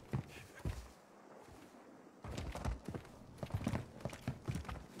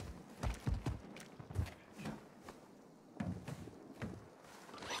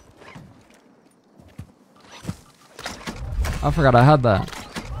 I forgot I had that.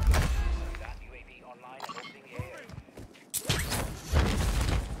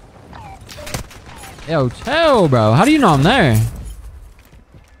 Yo, chill, bro. How do you know I'm there?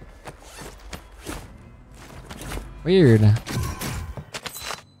 Weird.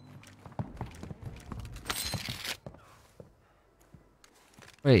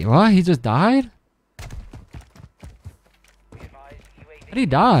 Wait, what? He just died? How'd he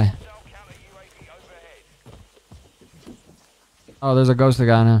die? Oh, there's a ghost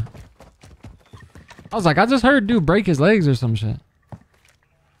guy now. I was like, I just heard dude break his legs or some shit.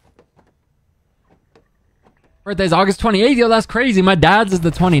 Birthday's August 28th. Yo, that's crazy. My dad's is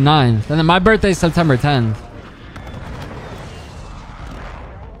the 29th. And then my birthday's September 10th.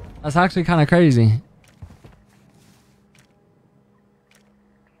 That's actually kind of crazy.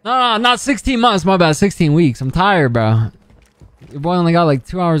 No, not 16 months. My bad. 16 weeks. I'm tired, bro. Your boy only got like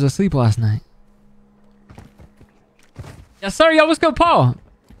 2 hours of sleep last night. Yes, sir. Yo, what's good, Paul?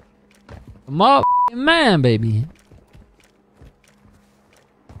 Come up, man, baby.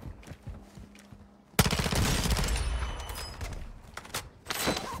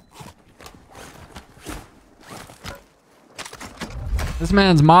 This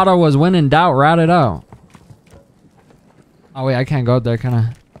man's motto was when in doubt, rat it out. Oh wait, I can't go up there, can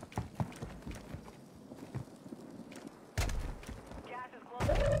I? Gas is close.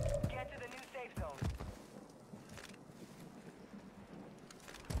 Get to the new safe zone.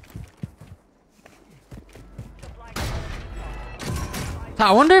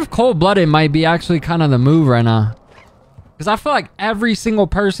 I wonder if cold-blooded might be actually kind of the move right now. Because I feel like every single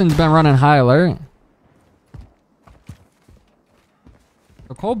person's been running high alert.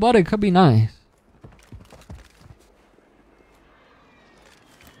 So cold-blooded could be nice.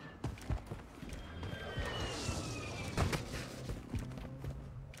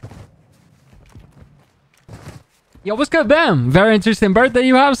 Yo, what's good, Bam? Very interesting birthday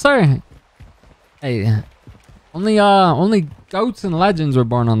you have, sir. Hey, only goats and legends were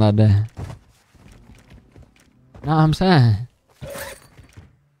born on that day. Know what I'm saying?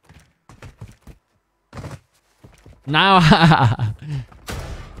 Now,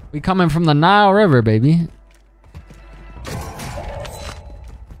 we coming from the Nile River, baby.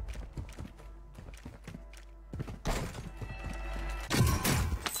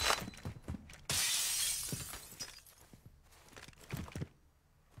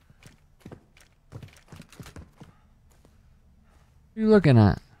 you looking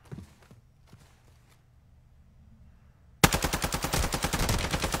at?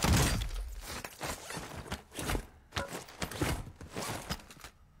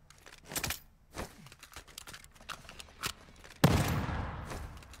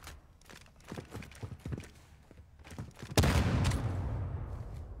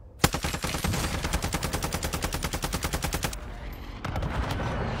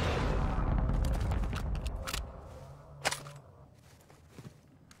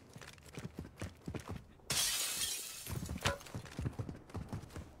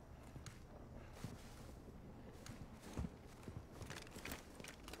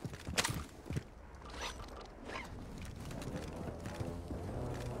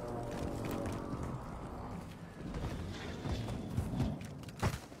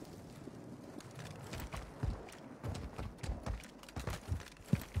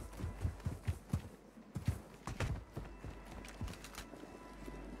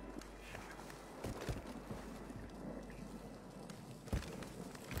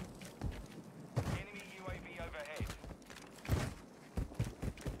 Enemy UAV overhead.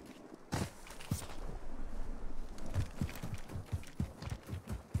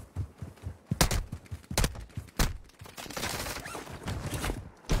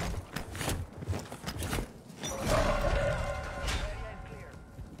 Area is clear.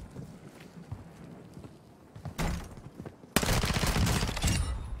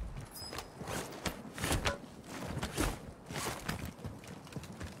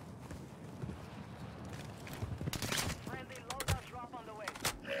 Friendly loadout drop on the way.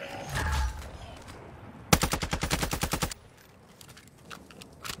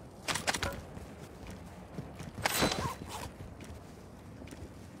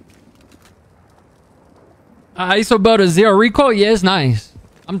 ISO build is 0 recoil. Yeah, it's nice.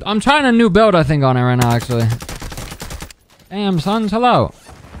 I'm trying a new build, I think, on it right now, actually. Damn, sons, hello.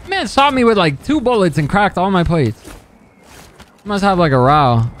 Man shot me with like 2 bullets and cracked all my plates. Must have like a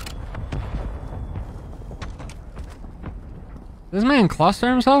row. This man cluster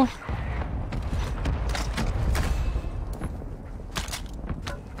himself?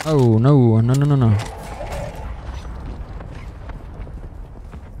 Oh, no, no, no, no, no.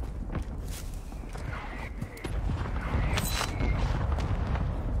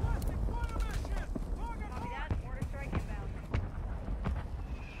 Copy that. Order strike inbound.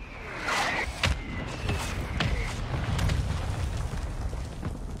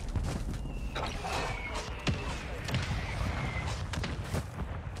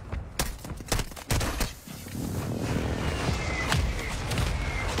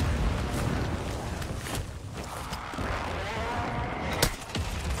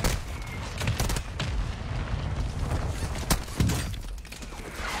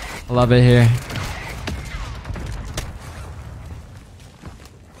 I love it here.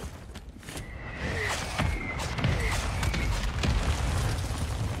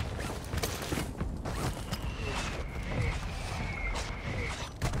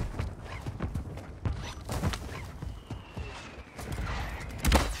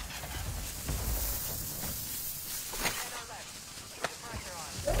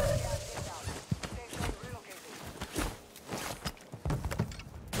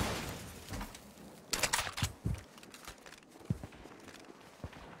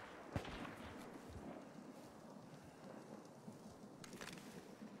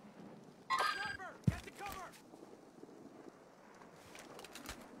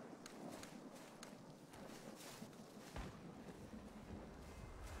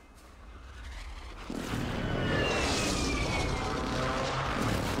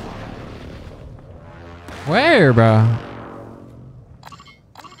 Where, bro?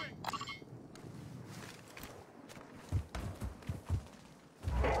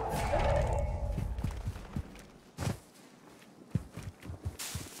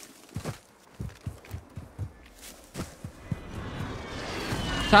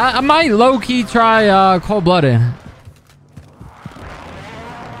 I might low-key try cold-blooded.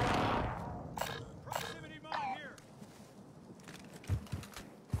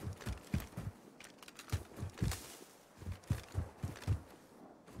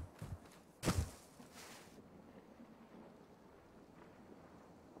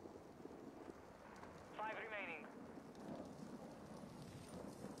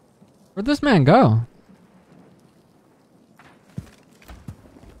 Where'd this man go?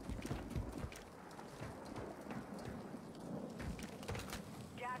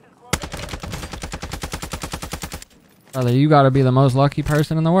 Brother, you gotta be the most lucky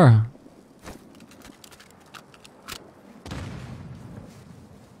person in the world.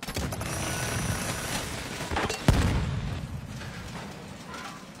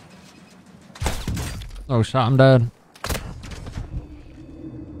 Oh, shot. I'm dead.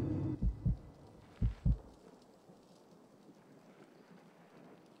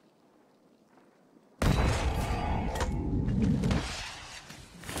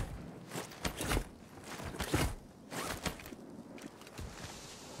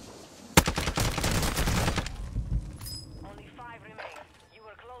 Only 5 remain. You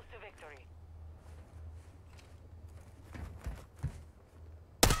were close to victory.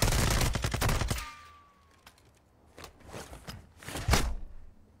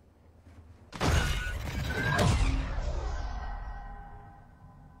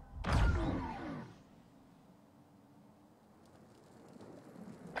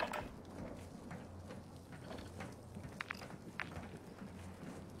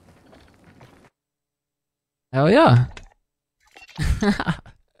 Hell yeah.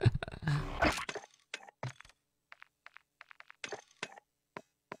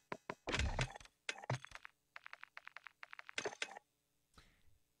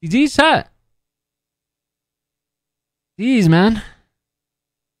 GG set. Jeez, man.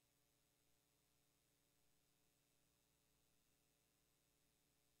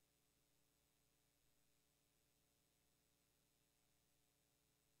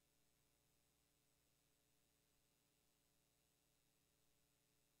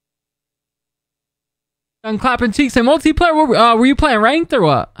 I'm clapping cheeks and multiplayer. Were you playing ranked or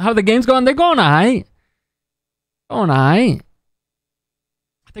what? How the game's going? They're going alright. Going alright.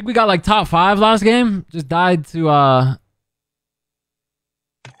 I think we got like top 5 last game. Just died to a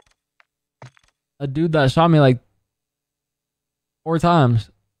dude that shot me like 4 times.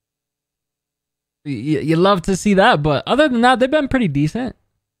 You love to see that, but other than that, they've been pretty decent.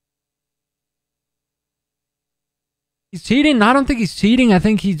 He's cheating? I don't think he's cheating. I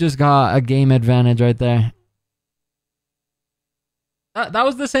think he just got a game advantage right there. That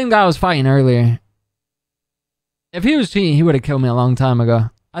was the same guy I was fighting earlier. If he was cheating, he would have killed me a long time ago.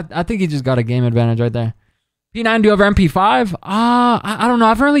 I think he just got a game advantage right there. P90 over MP5? I don't know.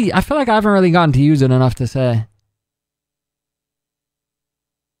 I feel like I haven't really gotten to use it enough to say.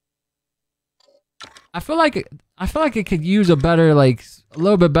 I feel like it could use a better, like, a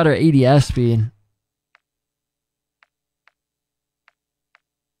little bit better ADS speed.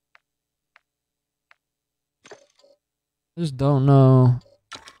 Just don't know.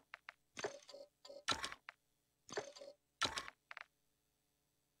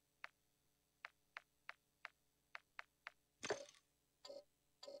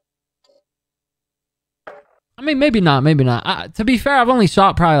 I mean, maybe not, maybe not. To be fair, I've only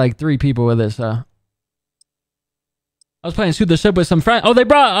shot probably like 3 people with it, so. I was playing shoot the ship with some friends. Oh, they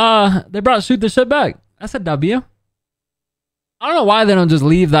brought shoot the ship back. That's a W. I don't know why they don't just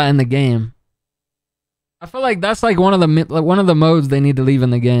leave that in the game. I feel like that's like one of the modes they need to leave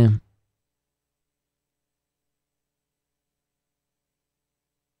in the game.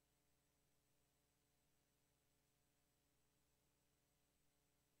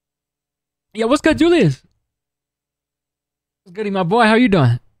 Yeah, what's good, Julius? What's goody, my boy? How you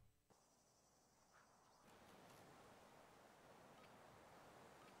doing?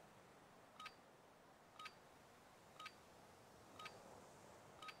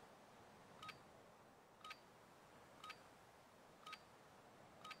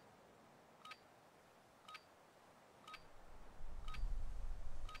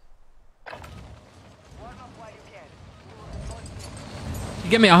 You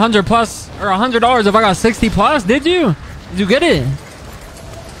give me 100 plus or $100 if I got 60 plus. Did you? Did you get it?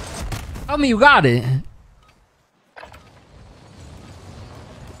 Tell me you got it.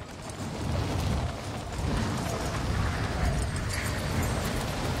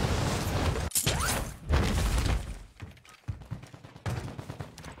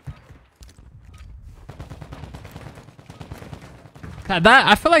 God,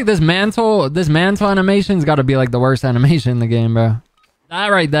 I feel like this mantle animation's got to be like the worst animation in the game, bro. That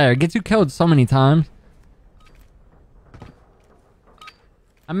right there gets you killed so many times.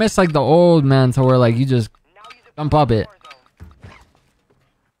 I miss like the old mantle where like you just jump up it.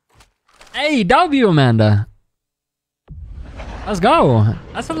 Hey, W, Amanda. Let's go.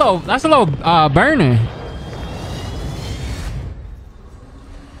 That's a little burner.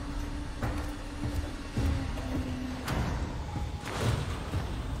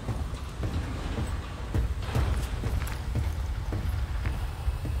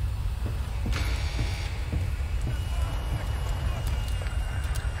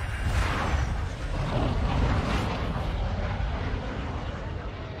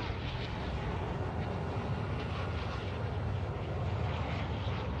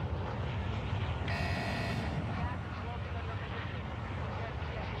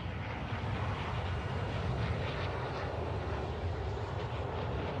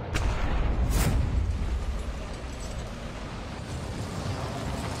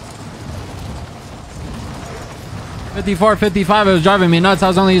 54, 55. It was driving me nuts. I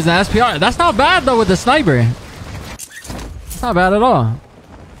was only using the SPR. That's not bad though with the sniper. It's not bad at all.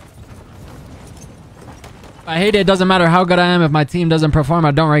 I hate it. It doesn't matter how good I am. If my team doesn't perform,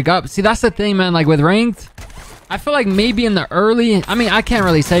 I don't rank up. See, that's the thing, man. Like with ranked, I feel like maybe in the early, I mean, I can't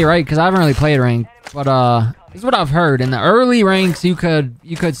really say, right? Because I haven't really played ranked. But this is what I've heard. In the early ranks, you could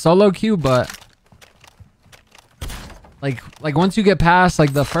solo queue, but like once you get past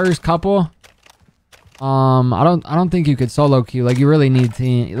like the first couple, I don't think you could solo queue. Like you really need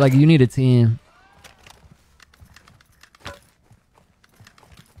team. Like you need a team.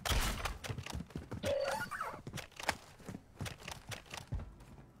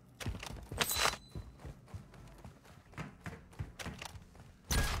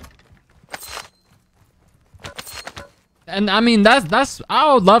 And I mean that's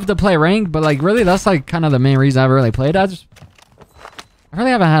I would love to play ranked, but like really that's like kind of the main reason I've really played. I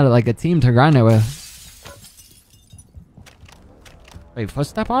really haven't had like a team to grind it with. Wait,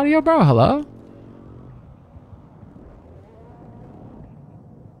 footstep audio, bro? Hello?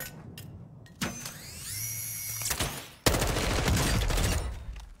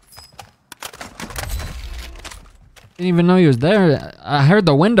 Didn't even know he was there. I heard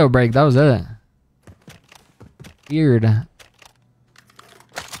the window break. That was it. Weird.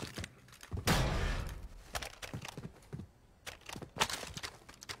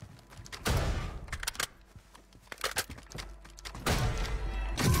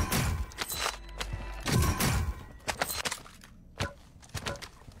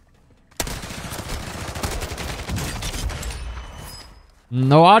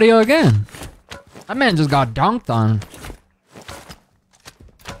 No audio again. That man just got dunked on.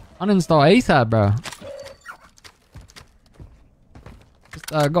 Uninstall ASAP, bro.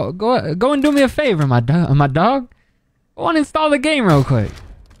 Go and do me a favor, my dog. Go uninstall the game real quick.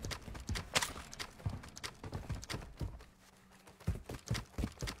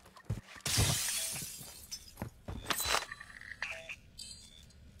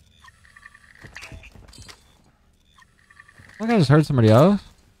 I think I just heard somebody else.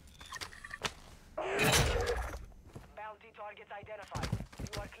 Bounty targets identified. You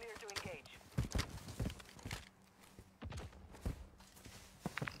are clear to engage.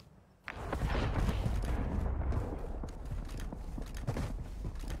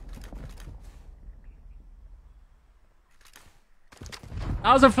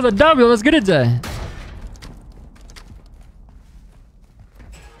 I was up for the W. Let's get it, Jay.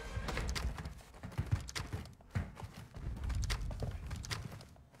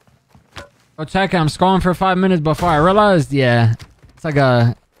 Go check it. I'm scrolling for 5 minutes before I realized, yeah, it's like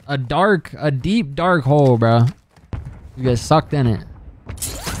a deep dark hole, bro. You get sucked in it.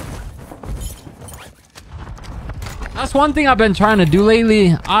 That's one thing I've been trying to do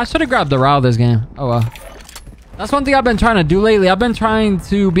lately. I should have grabbed the route this game. Oh well. That's one thing I've been trying to do lately. I've been trying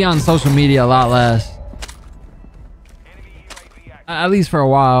to be on social media a lot less. At least for a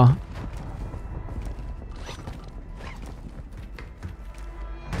while.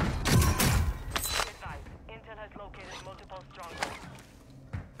 Intel has located multiple strongholds.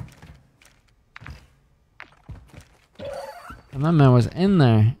 And that man was in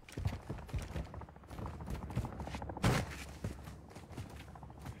there.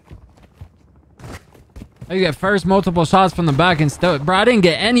 You get first multiple shots from the back and still... Bro, I didn't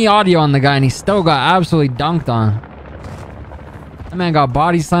get any audio on the guy and he still got absolutely dunked on. That man got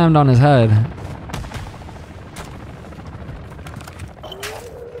body slammed on his head.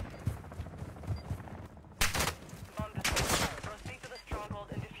 Proceed to the stronghold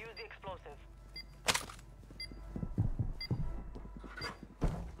and defuse the explosive.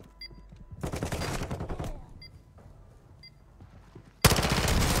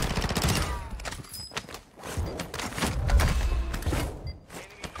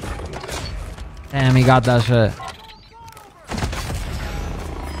 Damn, he got that shit.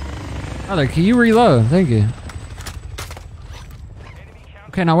 Brother, can you reload? Thank you.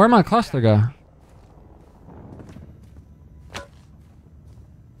 Okay, now where'd my cluster go?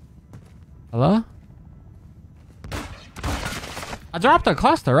 Hello? I dropped a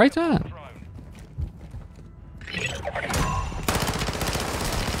cluster, right, Chat?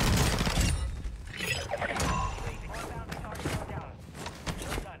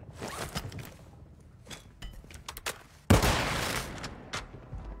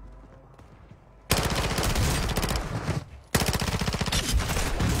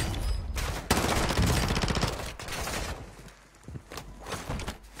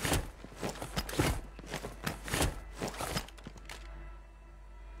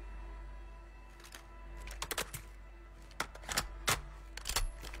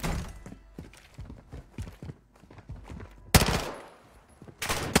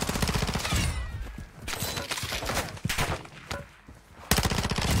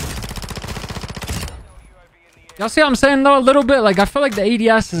 Y'all see what I'm saying though? A little bit. Like I feel like the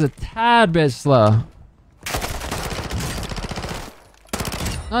ADS is a tad bit slow.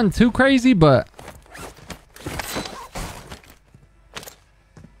 Nothing too crazy, but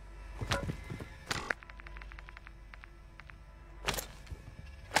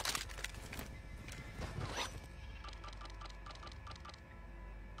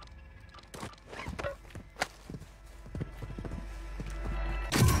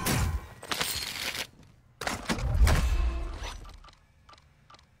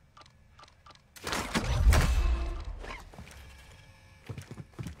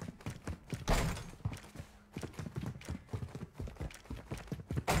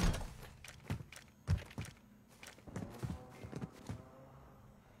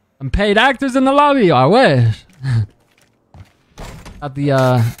I'm paid actors in the lobby. I wish. Got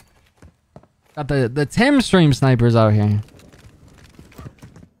the Tim stream snipers out here.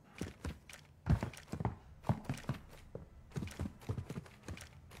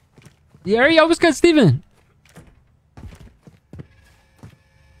 Yeah, yo, what's good, Steven?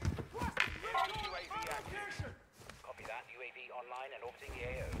 Copy that. UAV online and orbiting the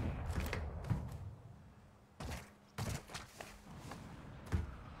AO.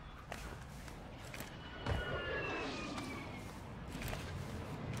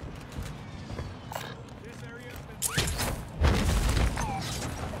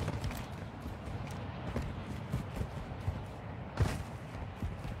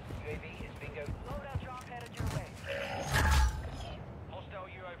 UAV is bingo. Loadout drop headed your way. Hostile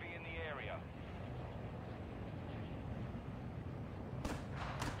UAV in the area.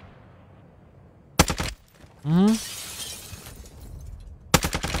 Mm-hmm.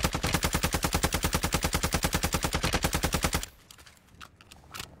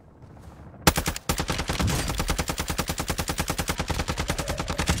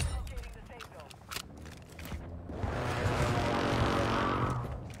 Locating the safe zone.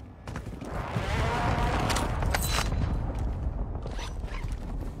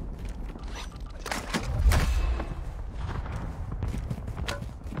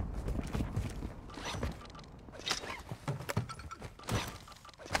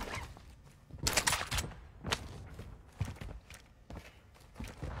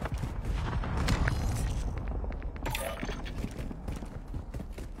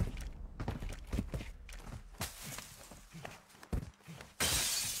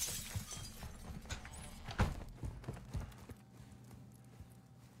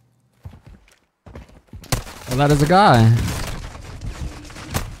 Well, that is a guy.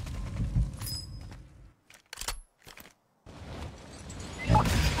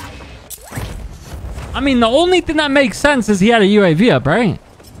 I mean, the only thing that makes sense is he had a UAV up, right?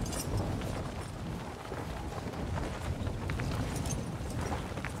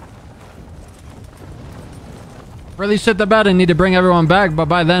 Really shit the bed and need to bring everyone back, but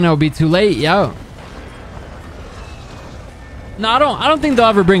by then it'll be too late, yo. No, I don't think they'll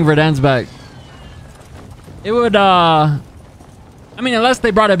ever bring Verdansk back. It would, I mean, unless they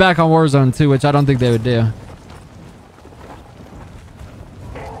brought it back on Warzone 2, which I don't think they would do.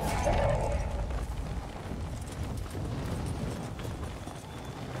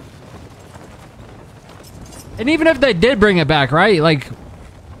 And even if they did bring it back, right? Like,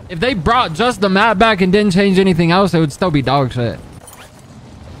 if they brought just the map back and didn't change anything else, it would still be dog shit.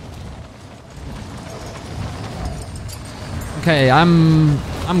 Okay, I'm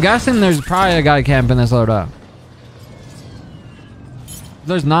guessing there's probably a guy camping this loadout. If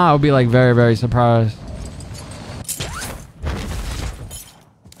there's not, I'll be like very, very surprised.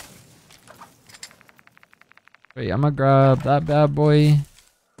 Wait, I'm gonna grab that bad boy.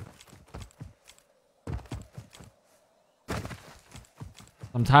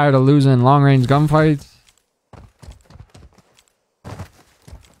 I'm tired of losing long-range gunfights.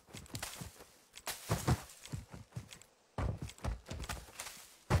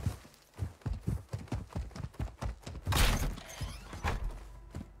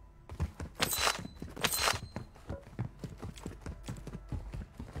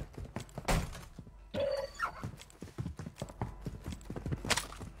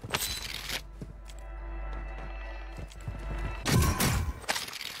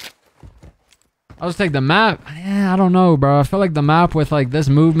 I'll just take the map. Yeah, I don't know, bro. I feel like the map with like this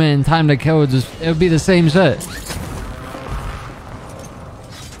movement and time to kill would just, it would be the same shit.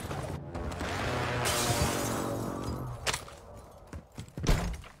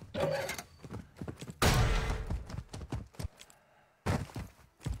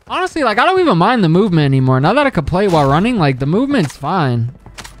 Honestly, like I don't even mind the movement anymore. Now that I can play while running, like the movement's fine.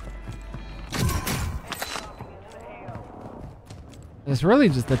 It's really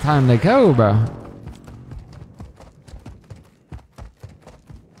just the time to kill, bro.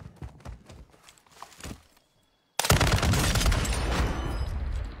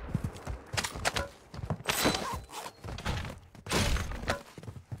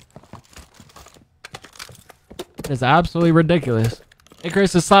 It's absolutely ridiculous.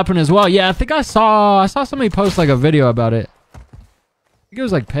 Icarus is slapping as well. Yeah, I think I saw somebody post like a video about it. I think it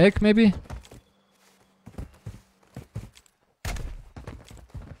was like Pick, maybe.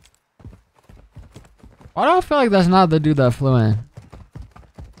 Why do I feel like that's not the dude that flew in?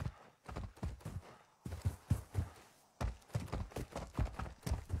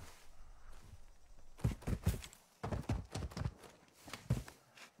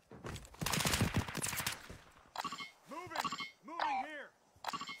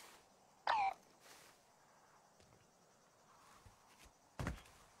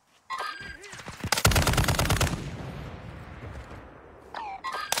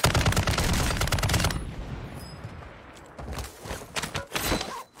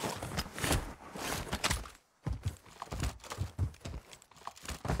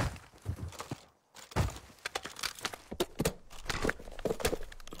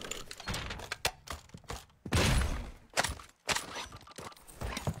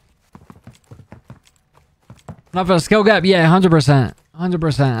 Not for a skill gap, yeah, 100%,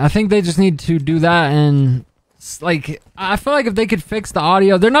 100%. I think they just need to do that, and like, I feel like if they could fix the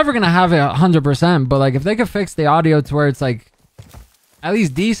audio, they're never gonna have it 100%, but like, if they could fix the audio to where it's like at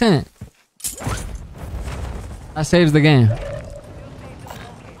least decent, that saves the game.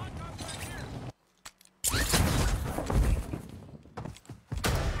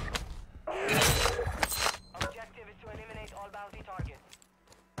 Objective is to eliminate all bounty targets.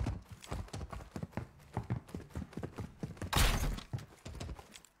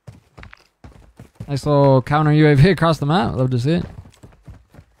 Nice little counter UAV across the map. Love to see it.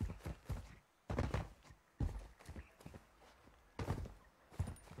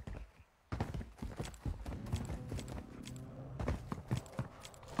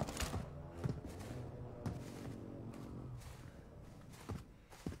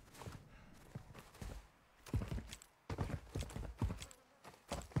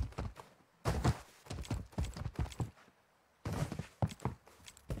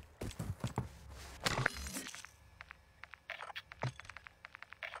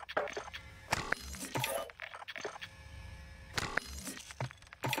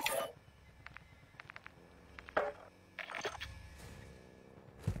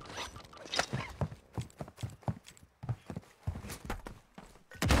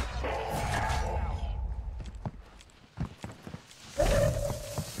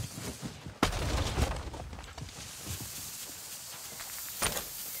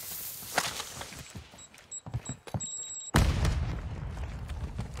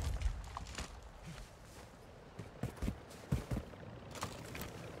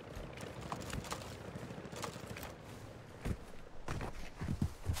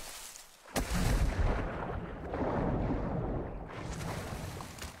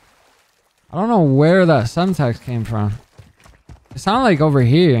 I don't know where that Semtex came from. It sounded like over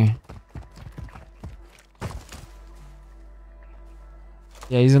here.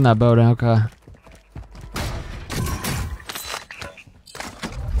 Yeah, he's in that boat. Okay.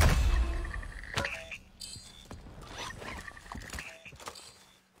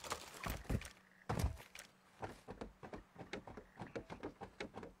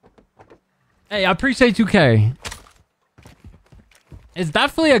 Hey, I appreciate 2K. It's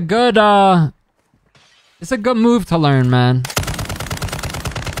definitely a good, it's a good move to learn, man.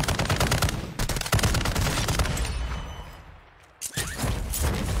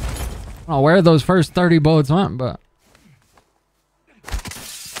 I don't know where those first 30 bullets went, but...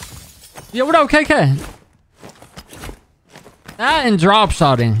 Yo, what up, KK? That and drop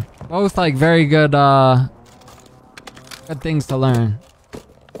shotting. Both, like, very good, good things to learn.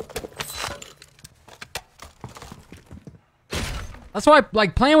 That's why,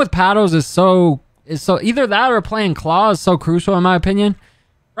 like, playing with paddles is so either that or playing claw is so crucial in my opinion,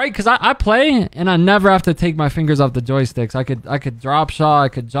 right? Because I play and I never have to take my fingers off the joysticks. I could drop shot, I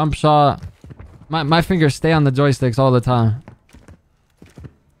could jump shot. My fingers stay on the joysticks all the time.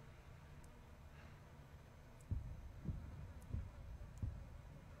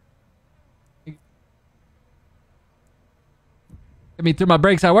 Get me through my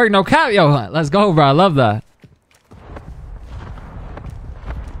breaks at work. No cap, yo. Let's go, bro. I love that.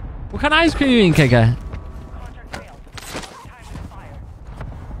 What kind of ice cream you eating, KK? Contract failed. Time to fire.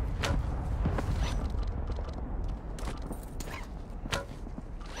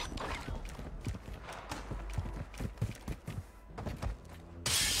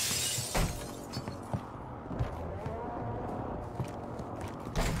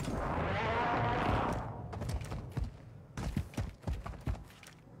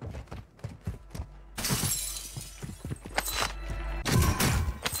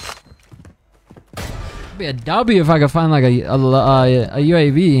 be a W if I could find like a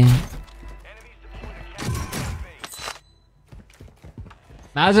UAV.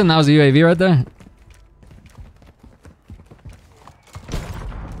 Imagine that was a UAV right there.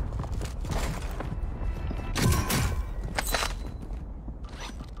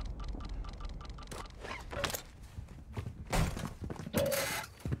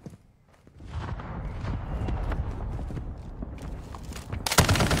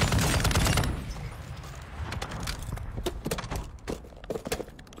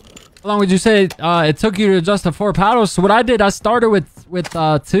 How long would you say it took you to adjust to 4 paddles? So what I did, I started with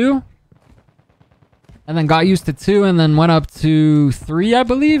 2, and then got used to 2, and then went up to 3, I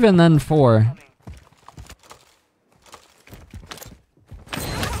believe, and then 4.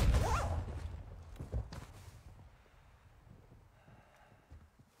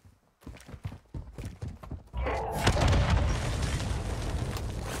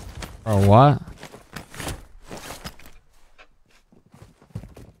 Or what?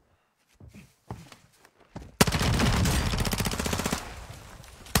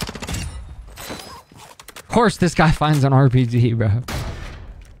 Of course this guy finds an RPG, bro.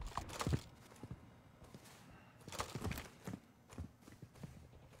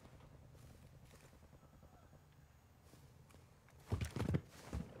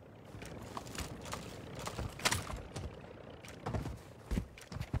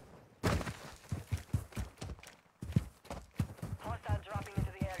 Hostile dropping into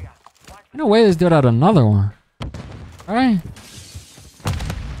the area. Watch No way this dude had another one. Alright.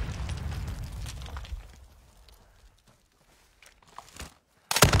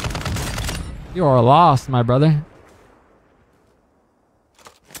 You are lost, my brother.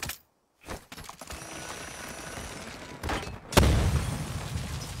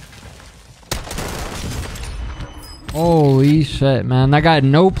 Holy shit, man. That guy had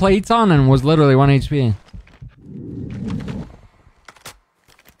no plates on and was literally 1 HP.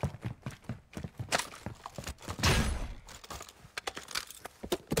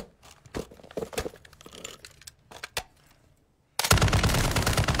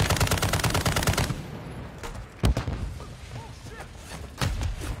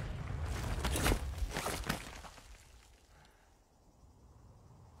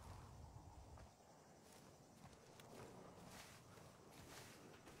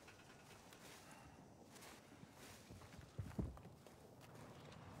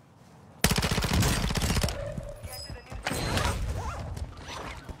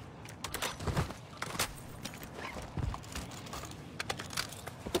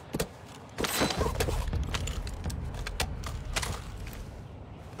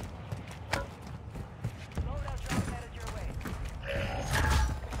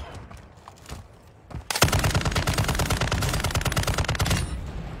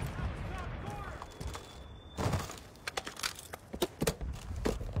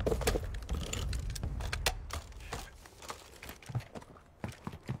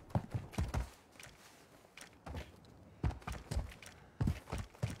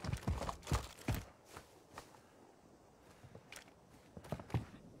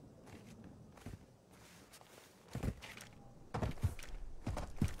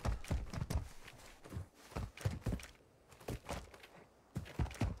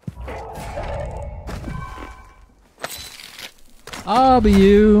 I'll be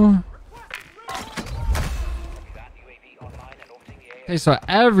you. Okay, so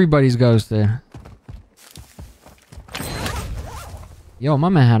everybody's ghosted. Yo, my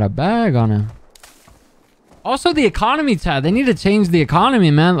man had a bag on him. Also, the economy tab. They need to change the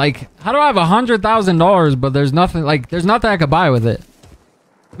economy, man. Like, how do I have $100,000, but there's nothing, like, there's nothing I could buy with it?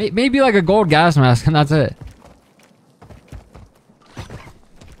 Maybe like a gold gas mask, and that's it.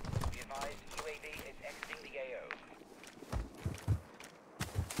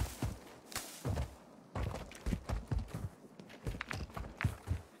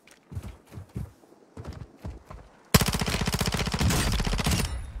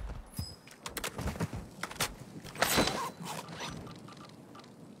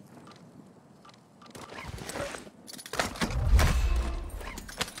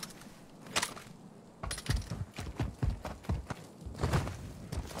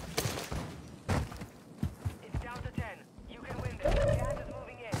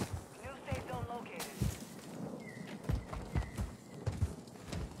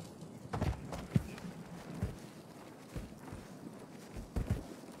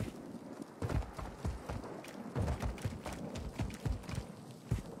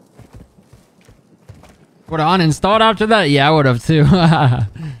 Would have uninstalled after that? Yeah, I would have too.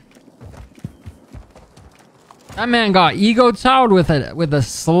 That man got ego child with a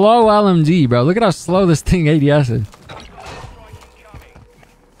slow LMG, bro. Look at how slow this thing ADS is.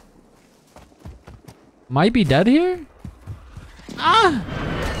 Might be dead here? Ah!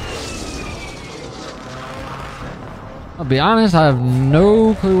 I'll be honest, I have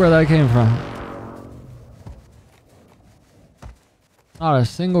no clue where that came from. Not a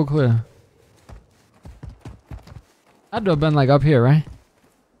single clue. Had to have been like up here, right?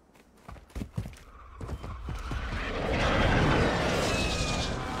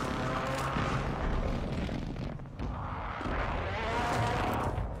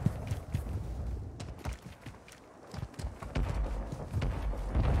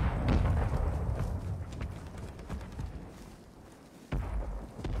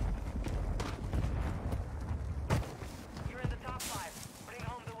 You're in the top 5. Bring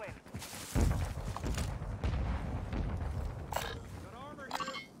home the win.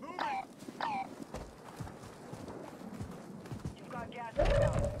 You've got gas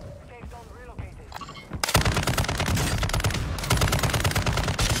inbound. Safe zone relocated.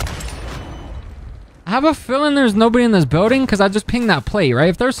 I have a feeling there's nobody in this building because I just pinged that plate, right?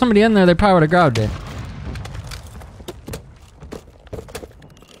 If there's somebody in there, they probably would have grabbed it.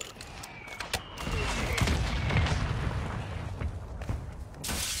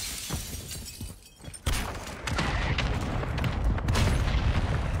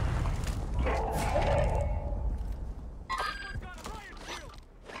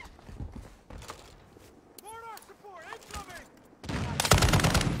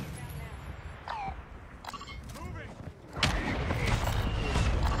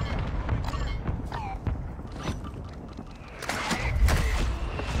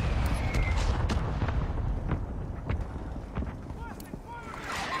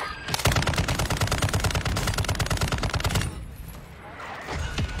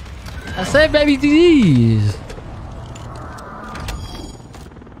 That's it, baby. GG's.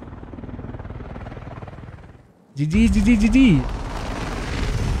 GG.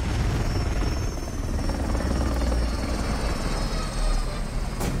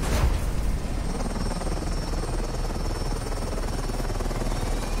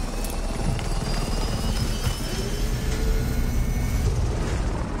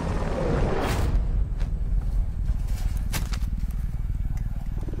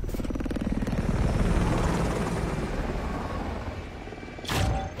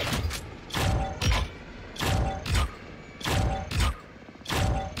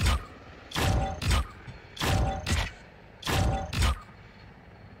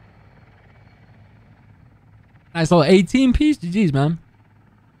 Nice little 18 piece. GG's, man.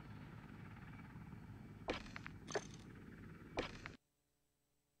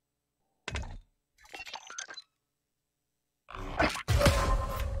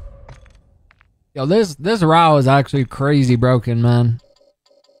 Yo, this row is actually crazy broken, man.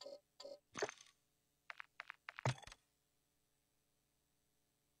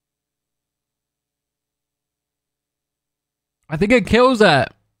 I think it kills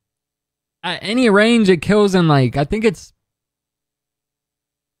at any range. It kills in like I think it's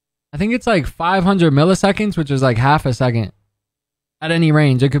like 500 milliseconds, which is like half a second. At any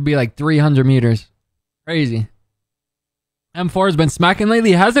range, it could be like 300 meters. Crazy. M4 has been smacking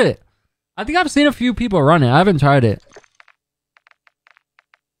lately, has it? I think I've seen a few people run it. I haven't tried it.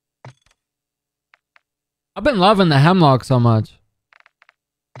 I've been loving the Hemlock so much.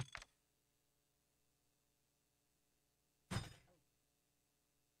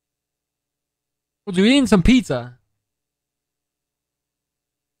 Would you eating some pizza?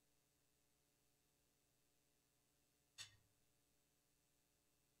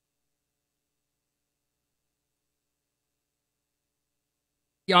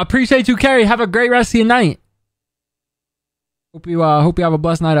 Yo, I appreciate you, Carrie. Have a great rest of your night. Hope you have a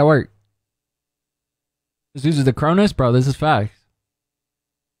blessed night at work. This uses the Cronus, bro. This is facts.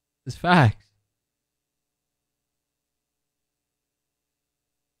 This is facts.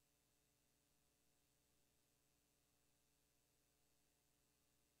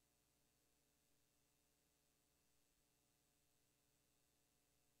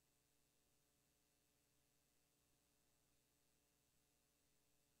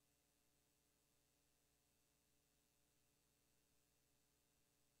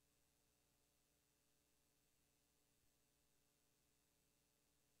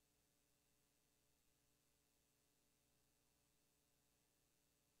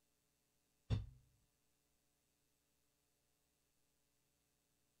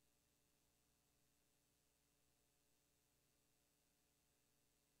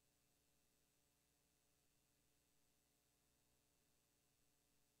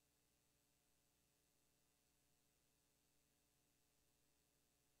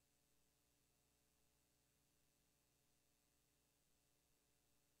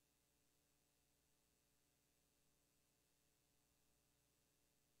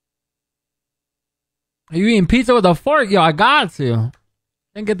 Are you eating pizza with a fork? Yo, I got to.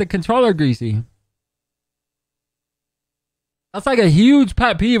 Can't get the controller greasy. That's like a huge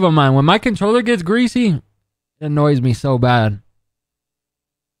pet peeve of mine. When my controller gets greasy, it annoys me so bad.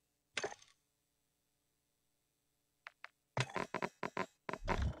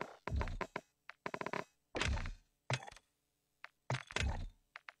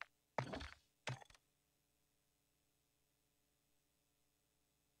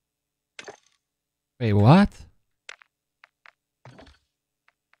 Wait, what?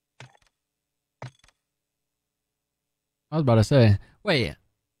 I was about to say, wait,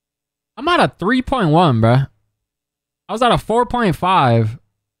 I'm at a 3.1, bruh. I was at a 4.5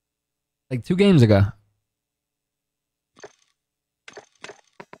 like 2 games ago.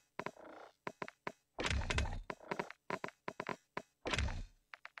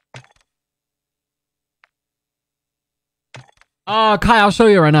 Kai, I'll show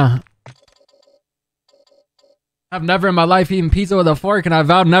you right now. I've never in my life eaten pizza with a fork, and I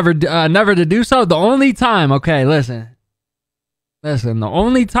vowed never to do so. The only time, okay, listen, the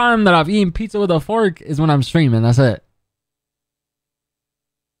only time that I've eaten pizza with a fork is when I'm streaming. That's it.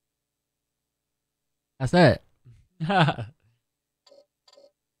 That's it.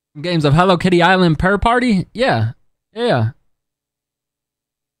 Games of Hello Kitty Island Per Party? Yeah. Yeah.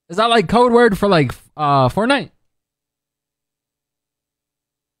 Is that like code word for like Fortnite?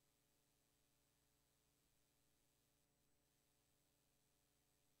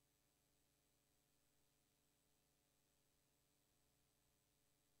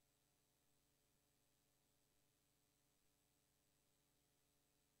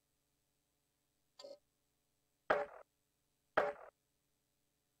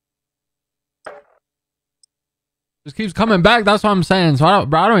 Just keeps coming back. That's what I'm saying. So I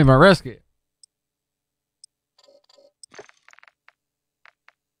don't even risk it.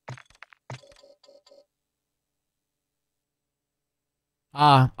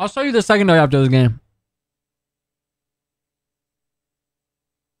 I'll show you the secondary after this game.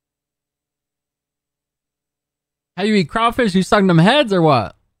 How you eat crawfish? You suck them heads or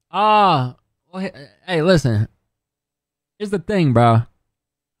what? Well, hey, listen. Here's the thing, bro. I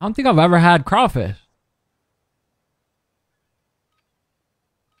don't think I've ever had crawfish.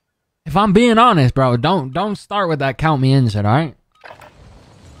 If I'm being honest, bro, don't start with that count me in shit, alright?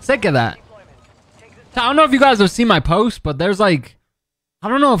 Sick of that. I don't know if you guys have seen my post, but there's like, I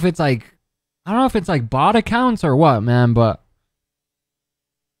don't know if it's like bot accounts or what, man, but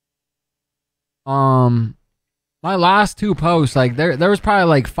my last 2 posts, like there was probably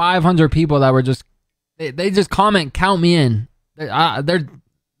like 500 people that were just they just comment count me in. They're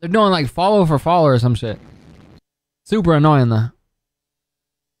doing like follow for follow or some shit. Super annoying though.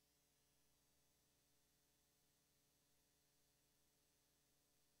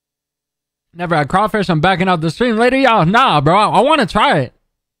 Never had crawfish. I'm backing out the stream later, y'all. Nah, bro. I want to try it.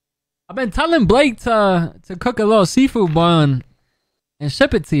 I've been telling Blake to cook a little seafood boil and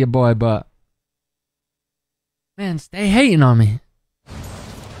ship it to you, boy, but man, stay hating on me.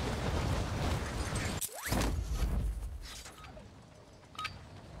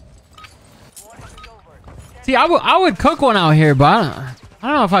 See, I would cook one out here, but I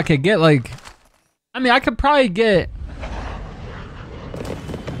don't know if I could get like. I mean, I could probably get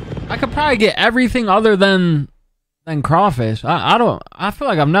everything other than crawfish. I feel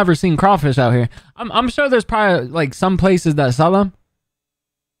like I've never seen crawfish out here. I'm sure there's probably like some places that sell them.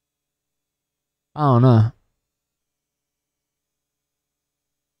 I don't know.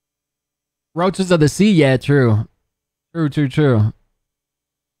 Roaches of the sea, yeah, true. True.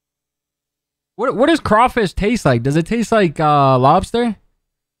 What does crawfish taste like? Does it taste like lobster?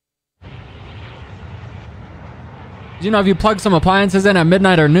 You know, if you plug some appliances in at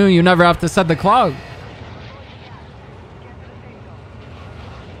midnight or noon, you never have to set the clock.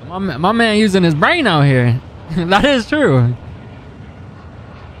 My man using his brain out here. That is true.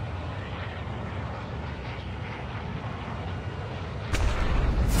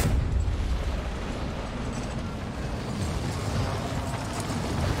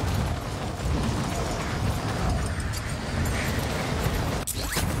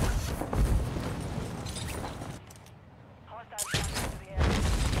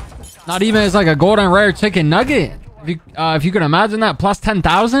 Not even as like a golden rare chicken nugget. If you can imagine that, plus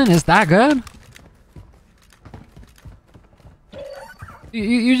 10,000, is that good?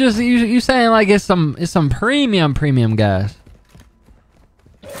 You saying like it's some premium gas?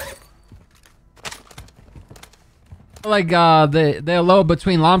 Like they're low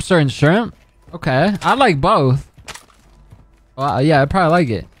between lobster and shrimp. Okay, I like both. Well, yeah, I probably like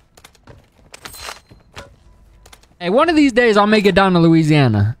it. Hey, one of these days I'll make it down to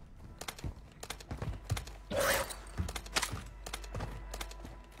Louisiana.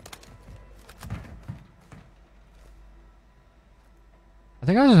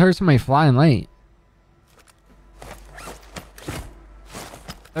 think I just heard somebody flying late.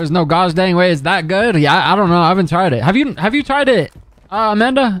 There's no gosh dang way it's that good. Yeah, I don't know. I haven't tried it. Have you tried it,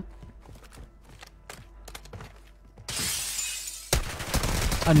 Amanda?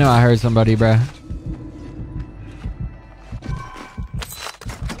 I know I heard somebody, bruh.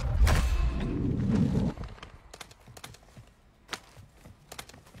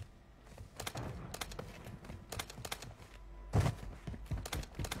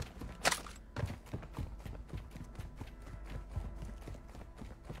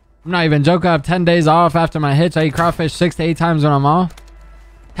 I'm not even joking. I have 10 days off after my hitch. I eat crawfish 6 to 8 times when I'm off.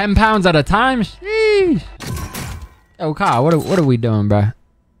 10 pounds at a time? Sheesh. Yo, Kyle, what are we doing, bro?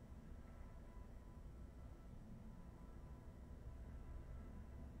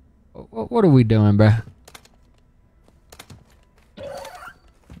 What are we doing, bro?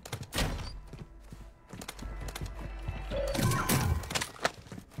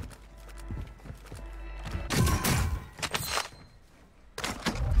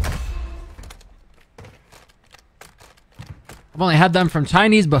 I've only had them from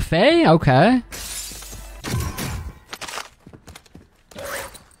Chinese buffet? Okay.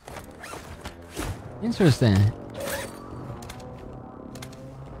 Interesting.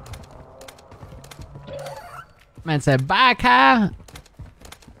 Man said, bye, Kyle.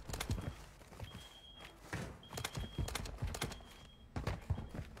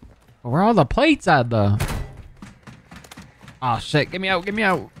 Where are all the plates at, though? Oh, shit. Get me out. Get me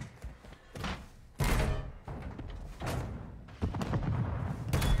out.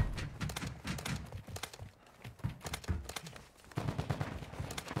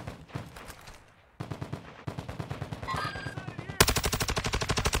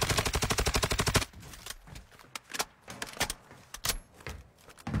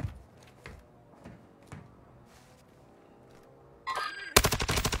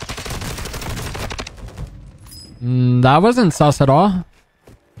 That wasn't sus at all. The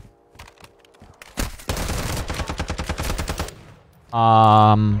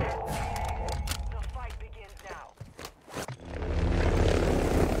fight begins now.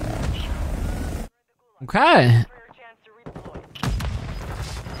 Okay. For your chance to redeploy.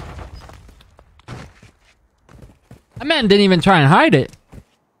 That man didn't even try and hide it.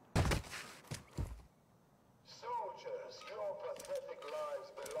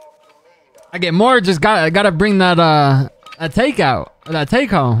 I get more. Just gotta bring that a takeout or that take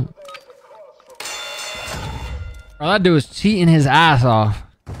home. All that dude was cheating his ass off.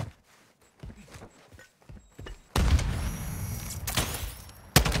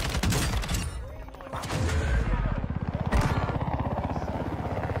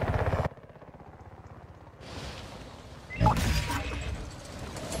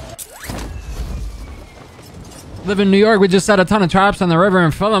 Live in New York, we just set a ton of traps on the river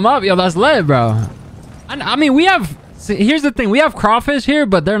and fill them up. Yo, that's lit, bro. I mean, we have... See, here's the thing. We have crawfish here,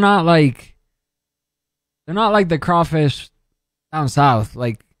 but they're not like... They're not like the crawfish down south.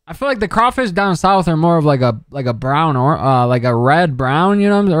 Like, I feel like the crawfish down south are more of like a brown or... like a red brown, you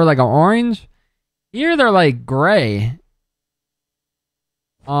know? Or like an orange. Here, they're like gray.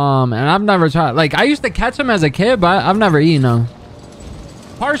 And I've never tried... Like, I used to catch them as a kid, but I've never eaten them.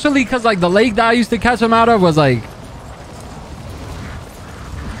 Partially because, like, the lake that I used to catch them out of was, like...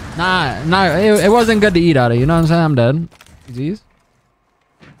 it wasn't good to eat out of. You know what I'm saying? I'm dead. Disease.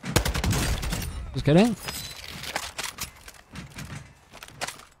 Just kidding.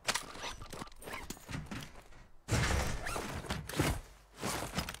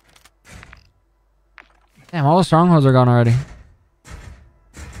 Damn, all the strongholds are gone already.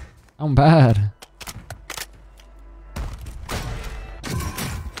 I'm bad.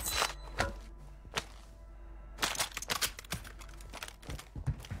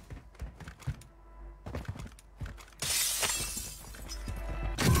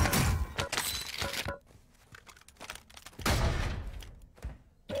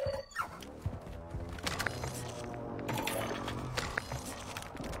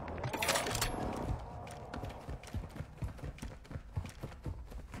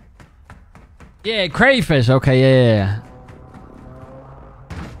 Yeah, crayfish. Okay, yeah.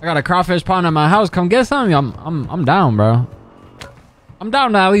 I got a crawfish pond at my house. Come get some. I'm down, bro. I'm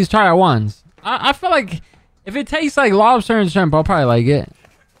down to at least try it once. I feel like if it tastes like lobster and shrimp, I'll probably like it.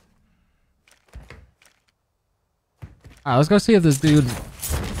 Alright, let's go see if this dude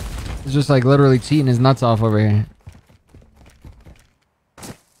is just like literally cheating his nuts off over here.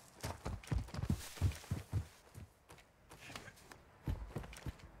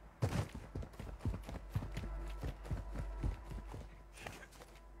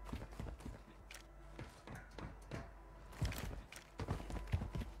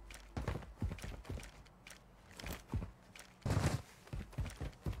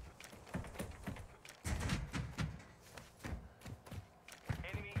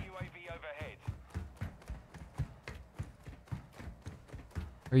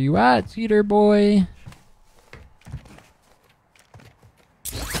 Where you at, cheater boy?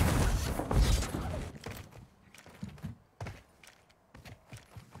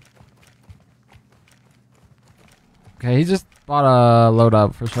 Okay, he just bought a load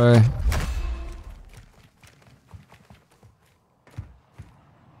up for sure.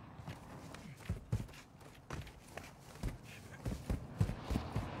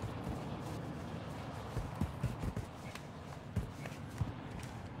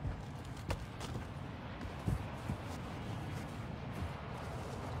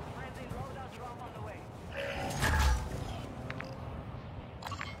 Friendly loadout drop on the way.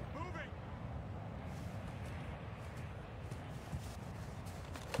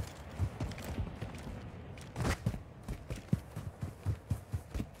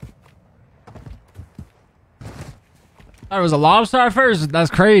 Thought it was a lobster at first? That's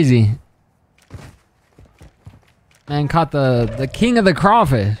crazy. Man caught the king of the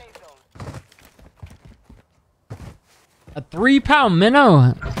crawfish. Safe zone. A 3-pound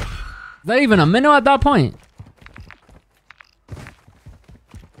minnow? Is that even a minnow at that point?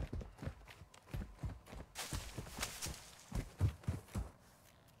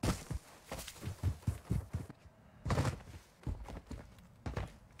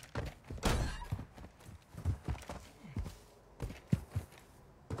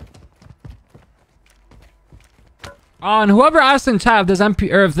 And whoever asked in chat if this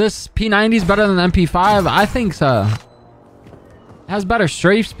if this P90 is better than the MP5, I think so. It has better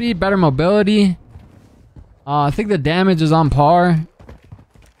strafe speed, better mobility. I think the damage is on par.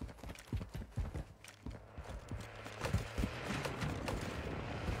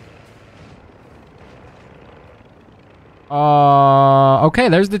 Okay,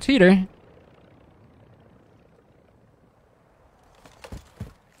 there's the cheater.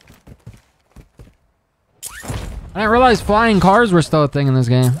 I didn't realize flying cars were still a thing in this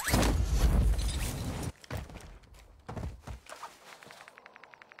game.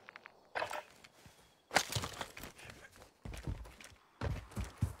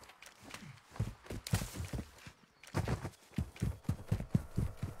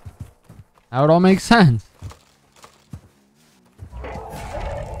 That would all make sense.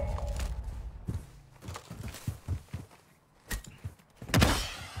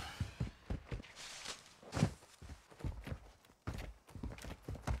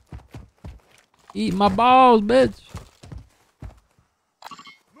 Eat my balls, bitch.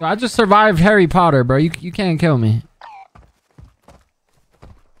 Bro, I just survived Harry Potter, bro. You can't kill me.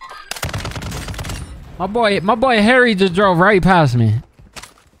 My boy Harry just drove right past me.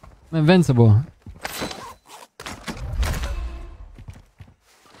 I'm invincible.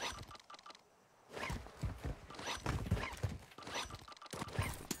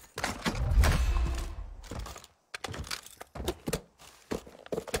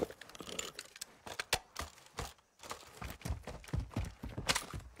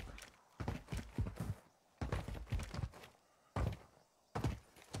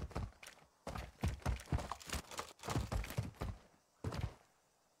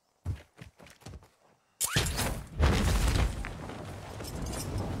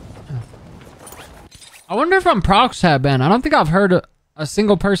 I wonder if I'm prox chat banned. I don't think I've heard a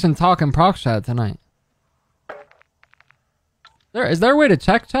single person talk in prox chat tonight. Is there a way to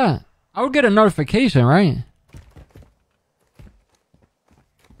check chat? I would get a notification, right?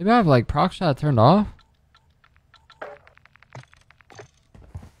 Maybe I have like prox chat turned off?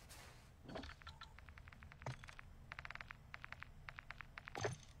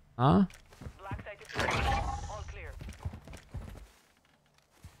 Huh? Black site is all clear.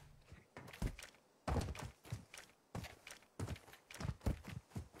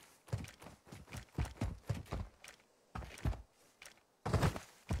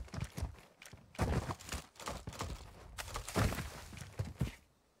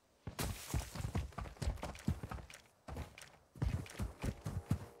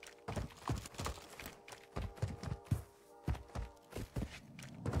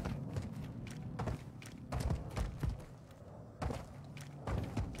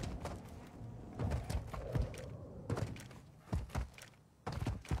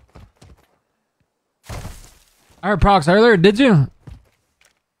 I heard prox earlier, did you?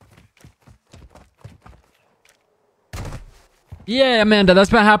 Yeah, Amanda,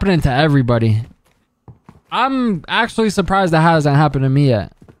 that's been happening to everybody. I'm actually surprised that hasn't happened to me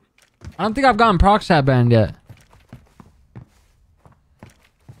yet. I don't think I've gotten prox chat banned yet.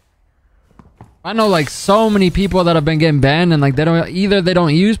 I know like so many people that have been getting banned and like they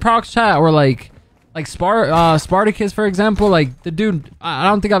don't use prox chat or like Spartacus, for example, like the dude, I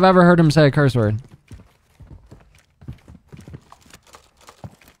don't think I've ever heard him say a curse word.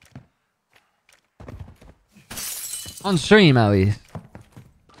 On stream, at least.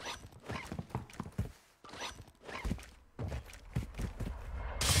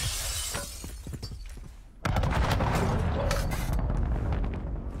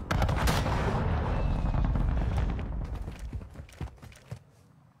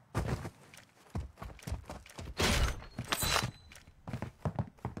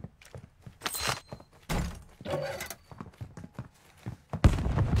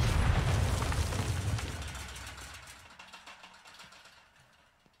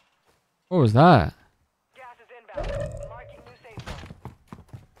 What was that? Gas is inbound. Marking new safe zone.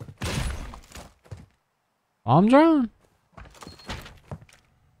 Bomb drone? I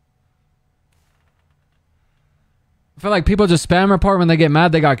feel like people just spam report when they get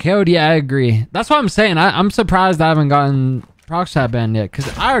mad they got killed. Yeah, I agree. That's what I'm saying. I'm surprised I haven't gotten Proxchat banned yet.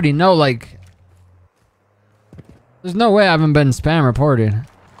 Because I already know, like... There's no way I haven't been spam reported.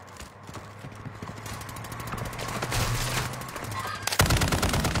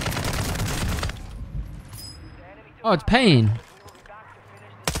 Oh, it's pain.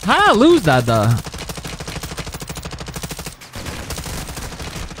 How did I lose that, though?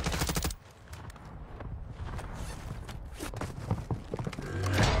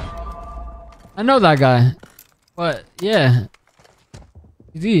 I know that guy. But, yeah.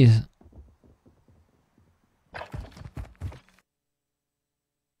 Jeez.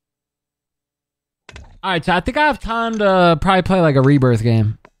 Alright, so I think I have time to probably play like a rebirth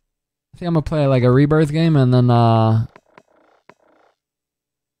game. I think I'm gonna play like a rebirth game and then I'm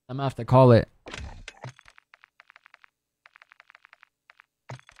gonna have to call it.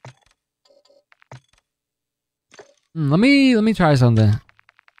 Let me try something.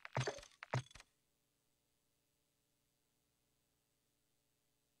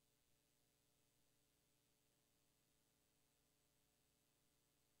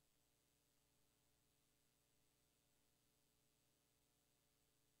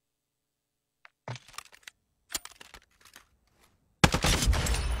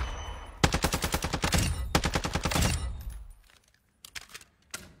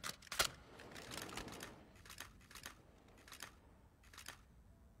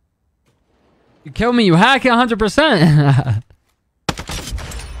 You kill me, you hack it 100%.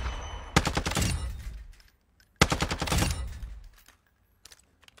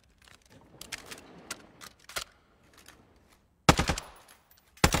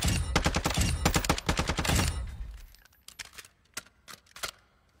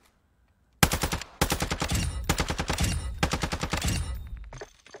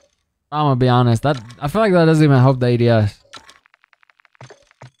 I'm gonna be honest, that I feel like that doesn't even help the ADS.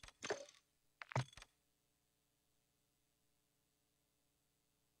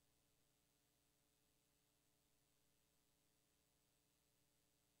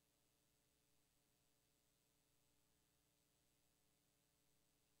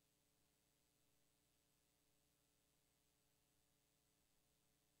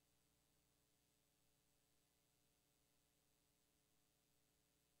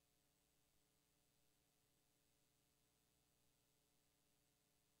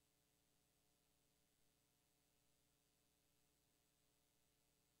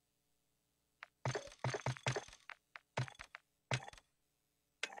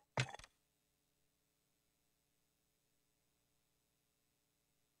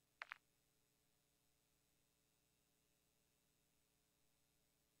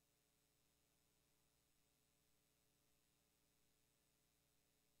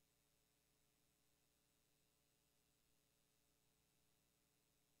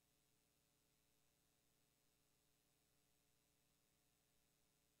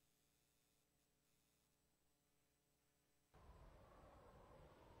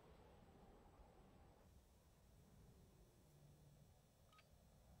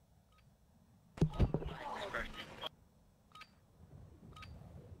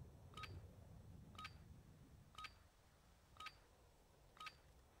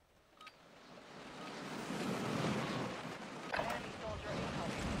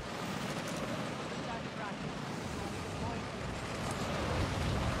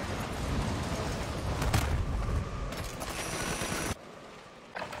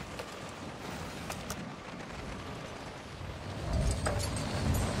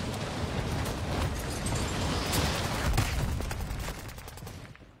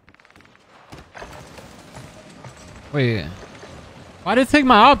 Wait. Why did it take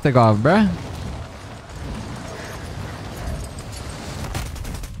my optic off, bruh?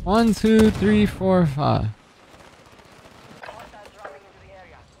 1, 2, 3, 4, 5.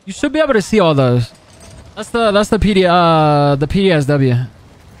 You should be able to see all those. That's the PDSW.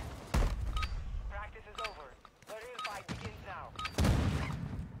 Practice is over. The real fight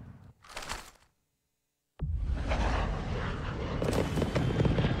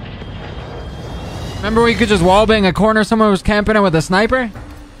Remember when you could just wallbang a corner, someone was camping it with a sniper?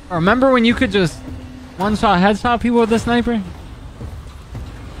 Or remember when you could just one-shot headshot people with a sniper?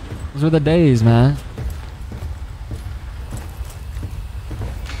 Those were the days, man.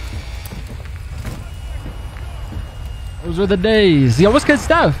 Those were the days. Yo, what's good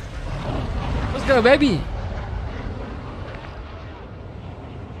stuff? What's good, baby?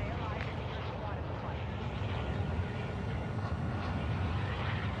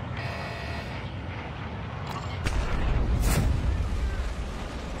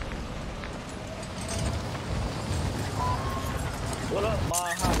 What up,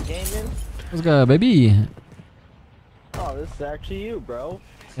 Hot Gaming? What's good, baby? Oh, this is actually you, bro.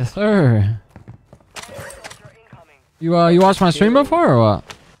 Yes, sir. You watched my stream before or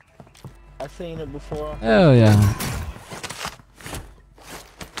what? I've seen it before. Hell yeah.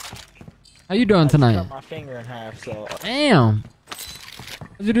 How you doing I tonight? cut my finger in half, so Damn.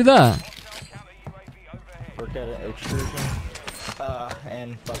 How'd you do that? work at an extrusion.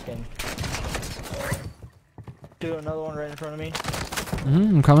 And fucking do another one right in front of me.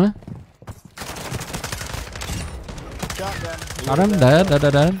 I'm coming. Shotgun. Got him. Dead. No,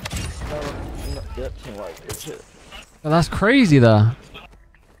 yep, seemed like good shit. Oh, that's crazy though.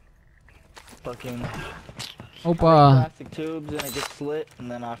 Fucking Hope plastic tubes and it gets slit, and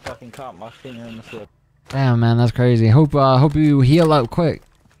then I fucking caught my finger in the slip. damn man, that's crazy. Hope you heal up quick.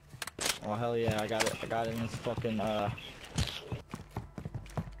 Oh hell yeah, I got it. I got it in this fucking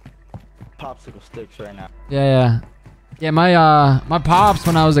popsicle sticks right now. Yeah. My pops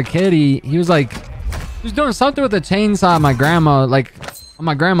when I was a kid, he was like, he was doing something with a chainsaw at my grandma, like on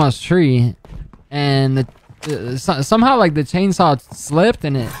my grandma's tree, and somehow like the chainsaw slipped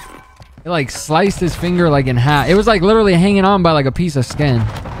and it like sliced his finger like in half. It was like literally hanging on by like a piece of skin.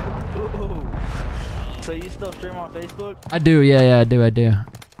 Ooh. So you still stream on Facebook? I do, yeah, I do. You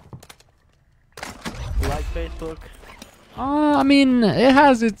like Facebook? I mean, it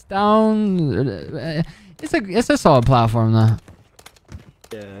has its down. It's a solid platform though.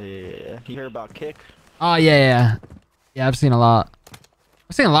 Yeah. You hear about Kick? Oh yeah. I've seen a lot.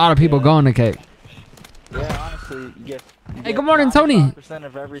 I've seen a lot of people going to Kick. Yeah, honestly, you get. Hey, good morning, Tony. Percent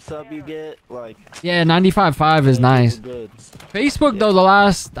of every sub you get, like. Yeah, 95.5 is nice. Good. Facebook though,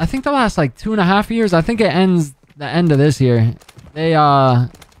 I think the last like 2.5 years. I think it ends the end of this year.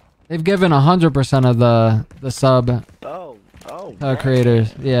 They've given 100% of the sub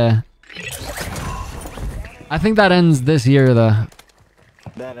creators. Yeah. I think that ends this year though.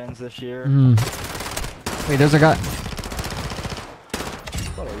 That ends this year. Wait, there's a guy.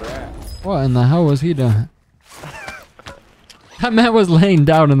 What a rat. What in the hell was he doing? That man was laying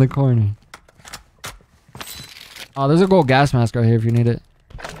down in the corner. Oh, there's a gold gas mask right here if you need it.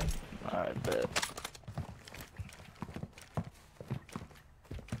 Alright, bet.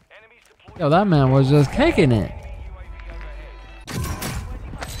 Yo, that man was just kicking it.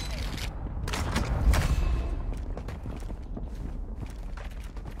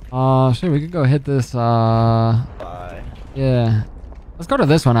 Shit, we could go hit this, Bye. yeah. Let's go to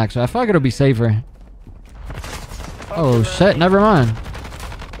this one, actually. I feel like it'll be safer. Oh, shit, never mind.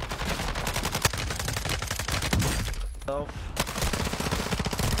 Oh.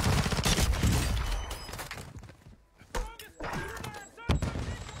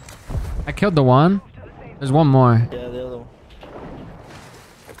 I killed the one. There's one more. Yeah, the other one.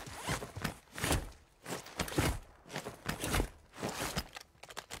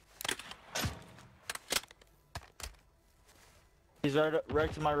 He's right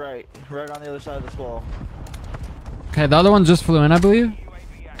to my right. Right on the other side of this wall. Okay, the other one just flew in, I believe.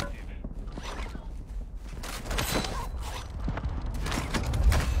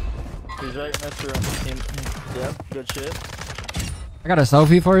 He's right in this room. Yep, good shit. I got a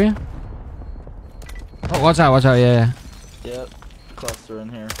selfie for you. Oh, watch out, yeah. Yep, cluster in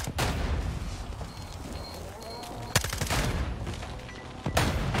here.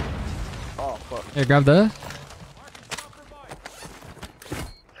 Oh, fuck. Here, grab this.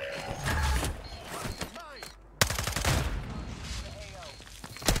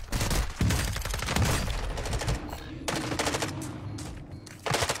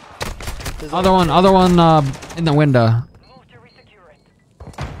 Other one in the window.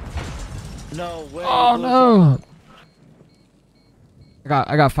 No way. Oh no!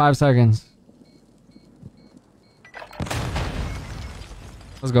 I got 5 seconds.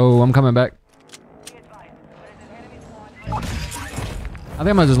 Let's go. I'm coming back. I think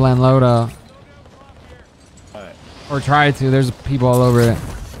I might just land low though. Alright. Or try to. There's people all over it.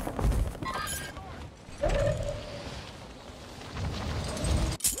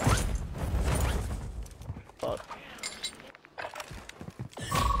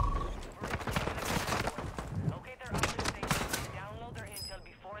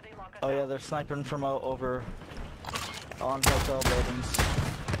 sniping from over on hotel buildings.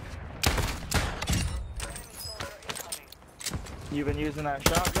 You've been using that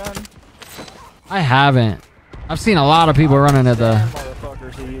shotgun? I haven't. I've seen a lot of people running at the...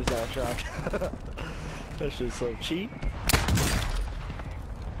 Motherfuckers who use that shotgun. That shit's so cheap.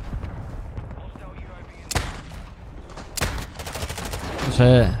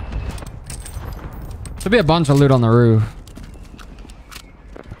 Shit. Should be a bunch of loot on the roof.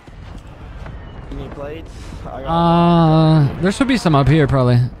 You need plates? I got there should be some up here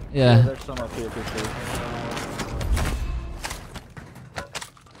probably. yeah, Yeah. there's some up here for sure.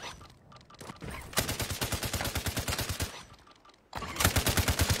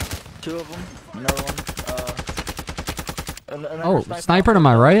 Two of them. Another one. Another Oh, sniper to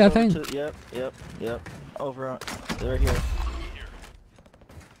my right, I think. Yep. Over. They're here.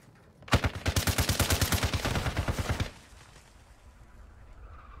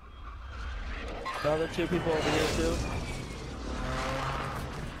 Another two people over here too.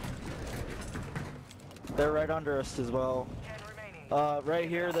 They're right under us as well. Right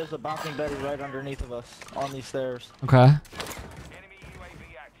here, there's a bouncing Betty right underneath of us on these stairs. Okay.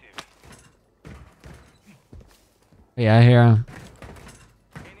 Yeah, I hear him.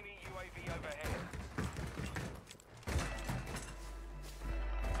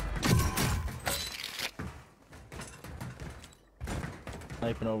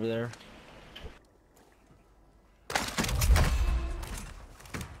 Sniping over there.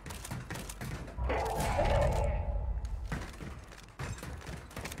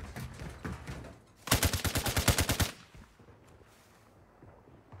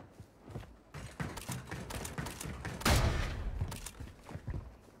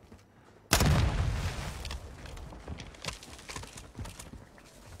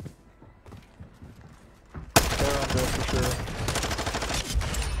 For sure.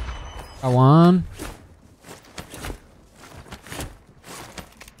 Got one.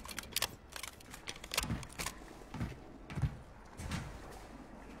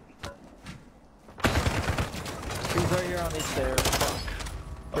 He's right here on these stairs.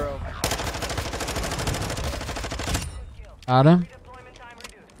 Fuck. Bro. Got him.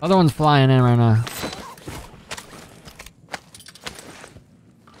 Other one's flying in right now.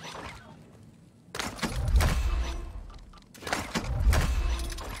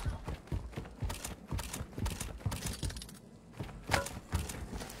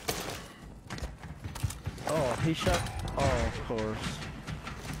 Oh, he shot. Oh, of course.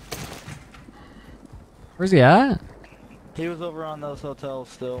 Where's he at? He was over on those hotels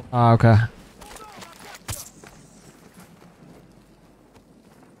still. Oh, okay.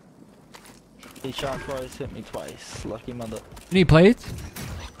 He shot twice, hit me twice. Lucky mother. You need plates?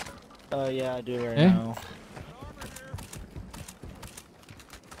 Yeah, I do right Yeah. now.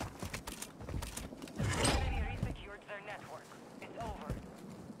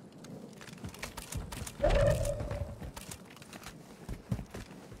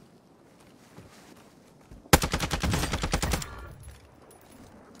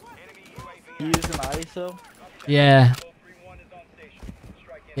 You using ISO? Yeah.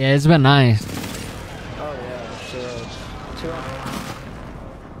 Yeah, it's been nice. Oh yeah, sure.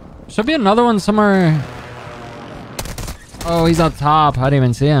 Should be another one somewhere. Oh, he's up top. I didn't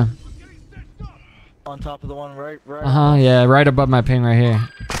even see him. On top of the one right. Yeah, right above my ping right here.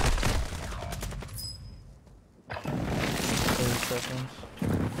 30 seconds.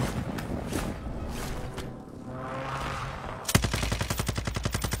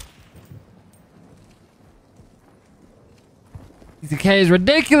 The K is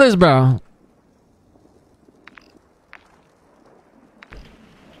ridiculous, bro.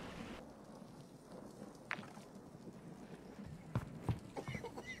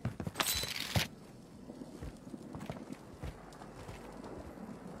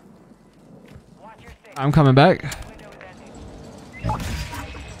 I'm coming back.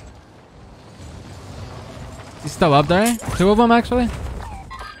 He's still up there? Two of them, actually?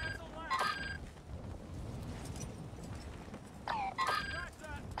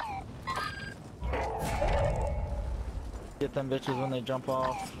 Get them bitches when they jump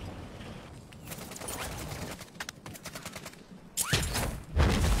off.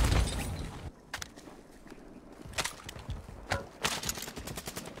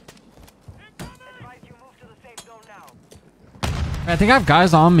 I think I have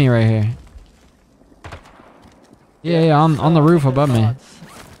guys on me right here. Yeah, on the roof above me.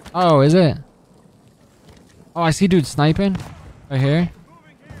 Oh, is it? Oh, I see dude sniping right here.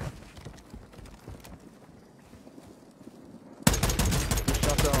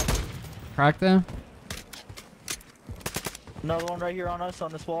 Crack them. Another one right here on us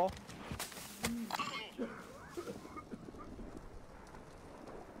on this wall.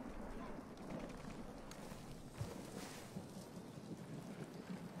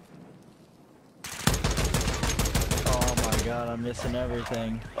 god, I'm missing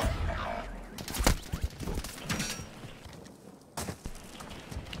everything.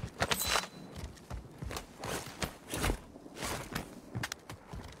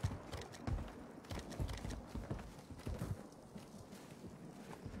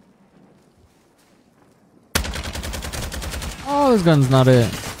 Oh, this gun's not it.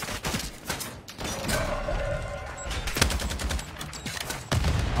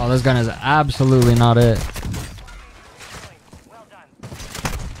 Oh, this gun is absolutely not it. Well done.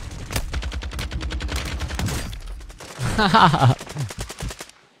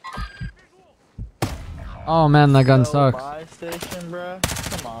 Oh man, that gun No sucks. buy station, bro.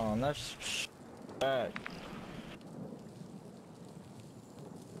 Come on, that's bad.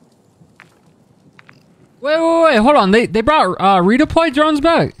 Wait, hold on. They brought redeploy drones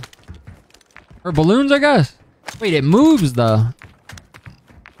back. Or balloons, I guess. Wait, it moves though.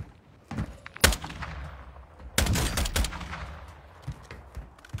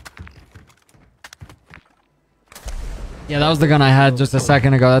 Yeah, that was the gun I had just a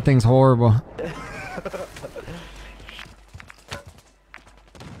second ago. That thing's horrible.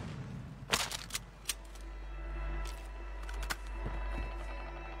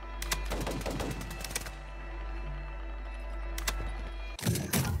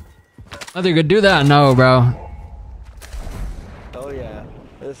 Whether you could do that, no, bro. Oh yeah.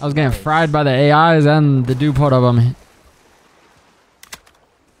 I was getting fried by the AIs and the duport of them.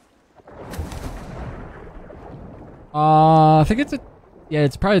 I think it's a... Yeah,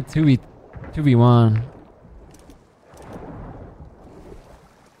 it's probably 2v1.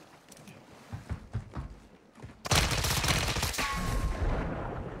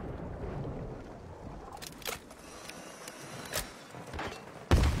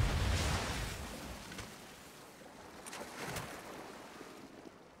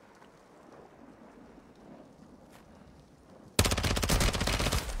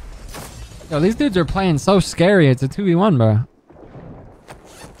 Yo, these dudes are playing so scary. It's a 2v1, bro.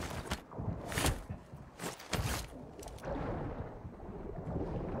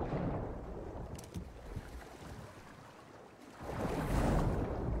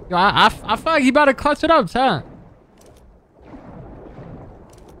 Yo, I feel like he about to clutch it up, chat.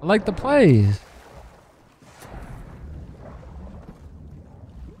 I like the plays.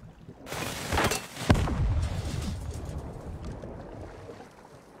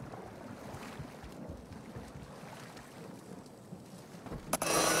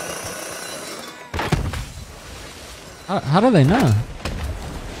 How do they know?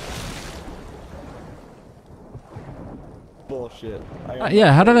 Bullshit.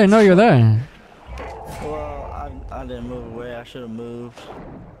 Yeah, how do they know you're there? Well, I didn't move away. I should have moved.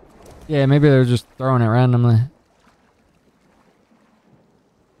 Yeah, maybe they're just throwing it randomly.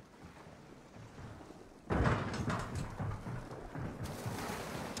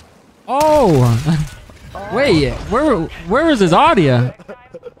 Oh! Wait, where was his audio?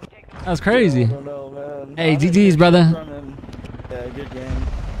 That's crazy. I don't know, man. Hey, GG's, brother. Yeah, good game.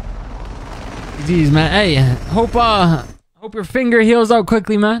 GG's, man. Hey, hope your finger heals up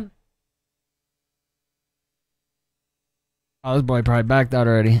quickly, man. Oh, this boy probably backed out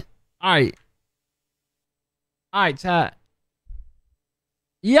already. Alright, chat.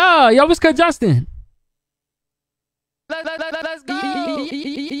 Yo, what's good, Justin? Let's go.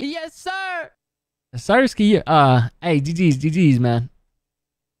 Yes, sir. Sirski, hey, GG's, man.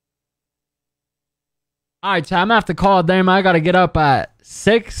 Alright, chat, I'm gonna have to call it there, man. I gotta get up at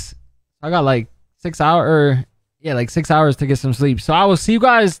 6. I got like 6 hours, like 6 hours to get some sleep. So I will see you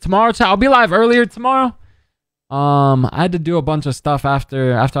guys tomorrow, chat. I'll be live earlier tomorrow. I had to do a bunch of stuff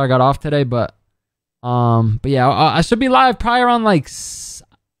after I got off today, but yeah, I should be live probably around like,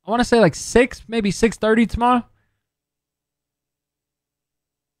 I want to say like 6, maybe 6:30 tomorrow.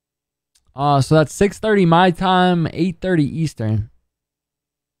 So that's 6:30 my time, 8:30 Eastern.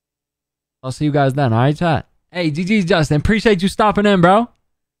 I'll see you guys then. All right, chat. Hey, GG's, Justin. Appreciate you stopping in, bro.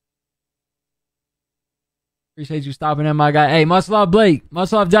 Appreciate you stopping in, my guy. Hey, much love, Blake.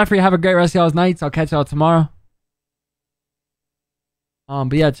 Much love, Jeffrey. Have a great rest of y'all's nights. I'll catch y'all tomorrow.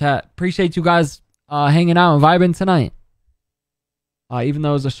 But yeah, chat. Appreciate you guys hanging out and vibing tonight. Even though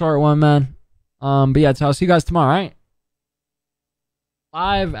it was a short one, man. But yeah, chat. I'll see you guys tomorrow, all right?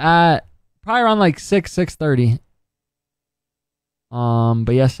 Live at probably around like 6:30.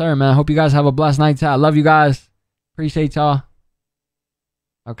 But yes, sir, man. Hope you guys have a blessed night, chat. Love you guys. Appreciate y'all.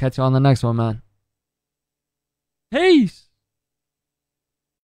 I'll catch y'all on the next one, man. Peace.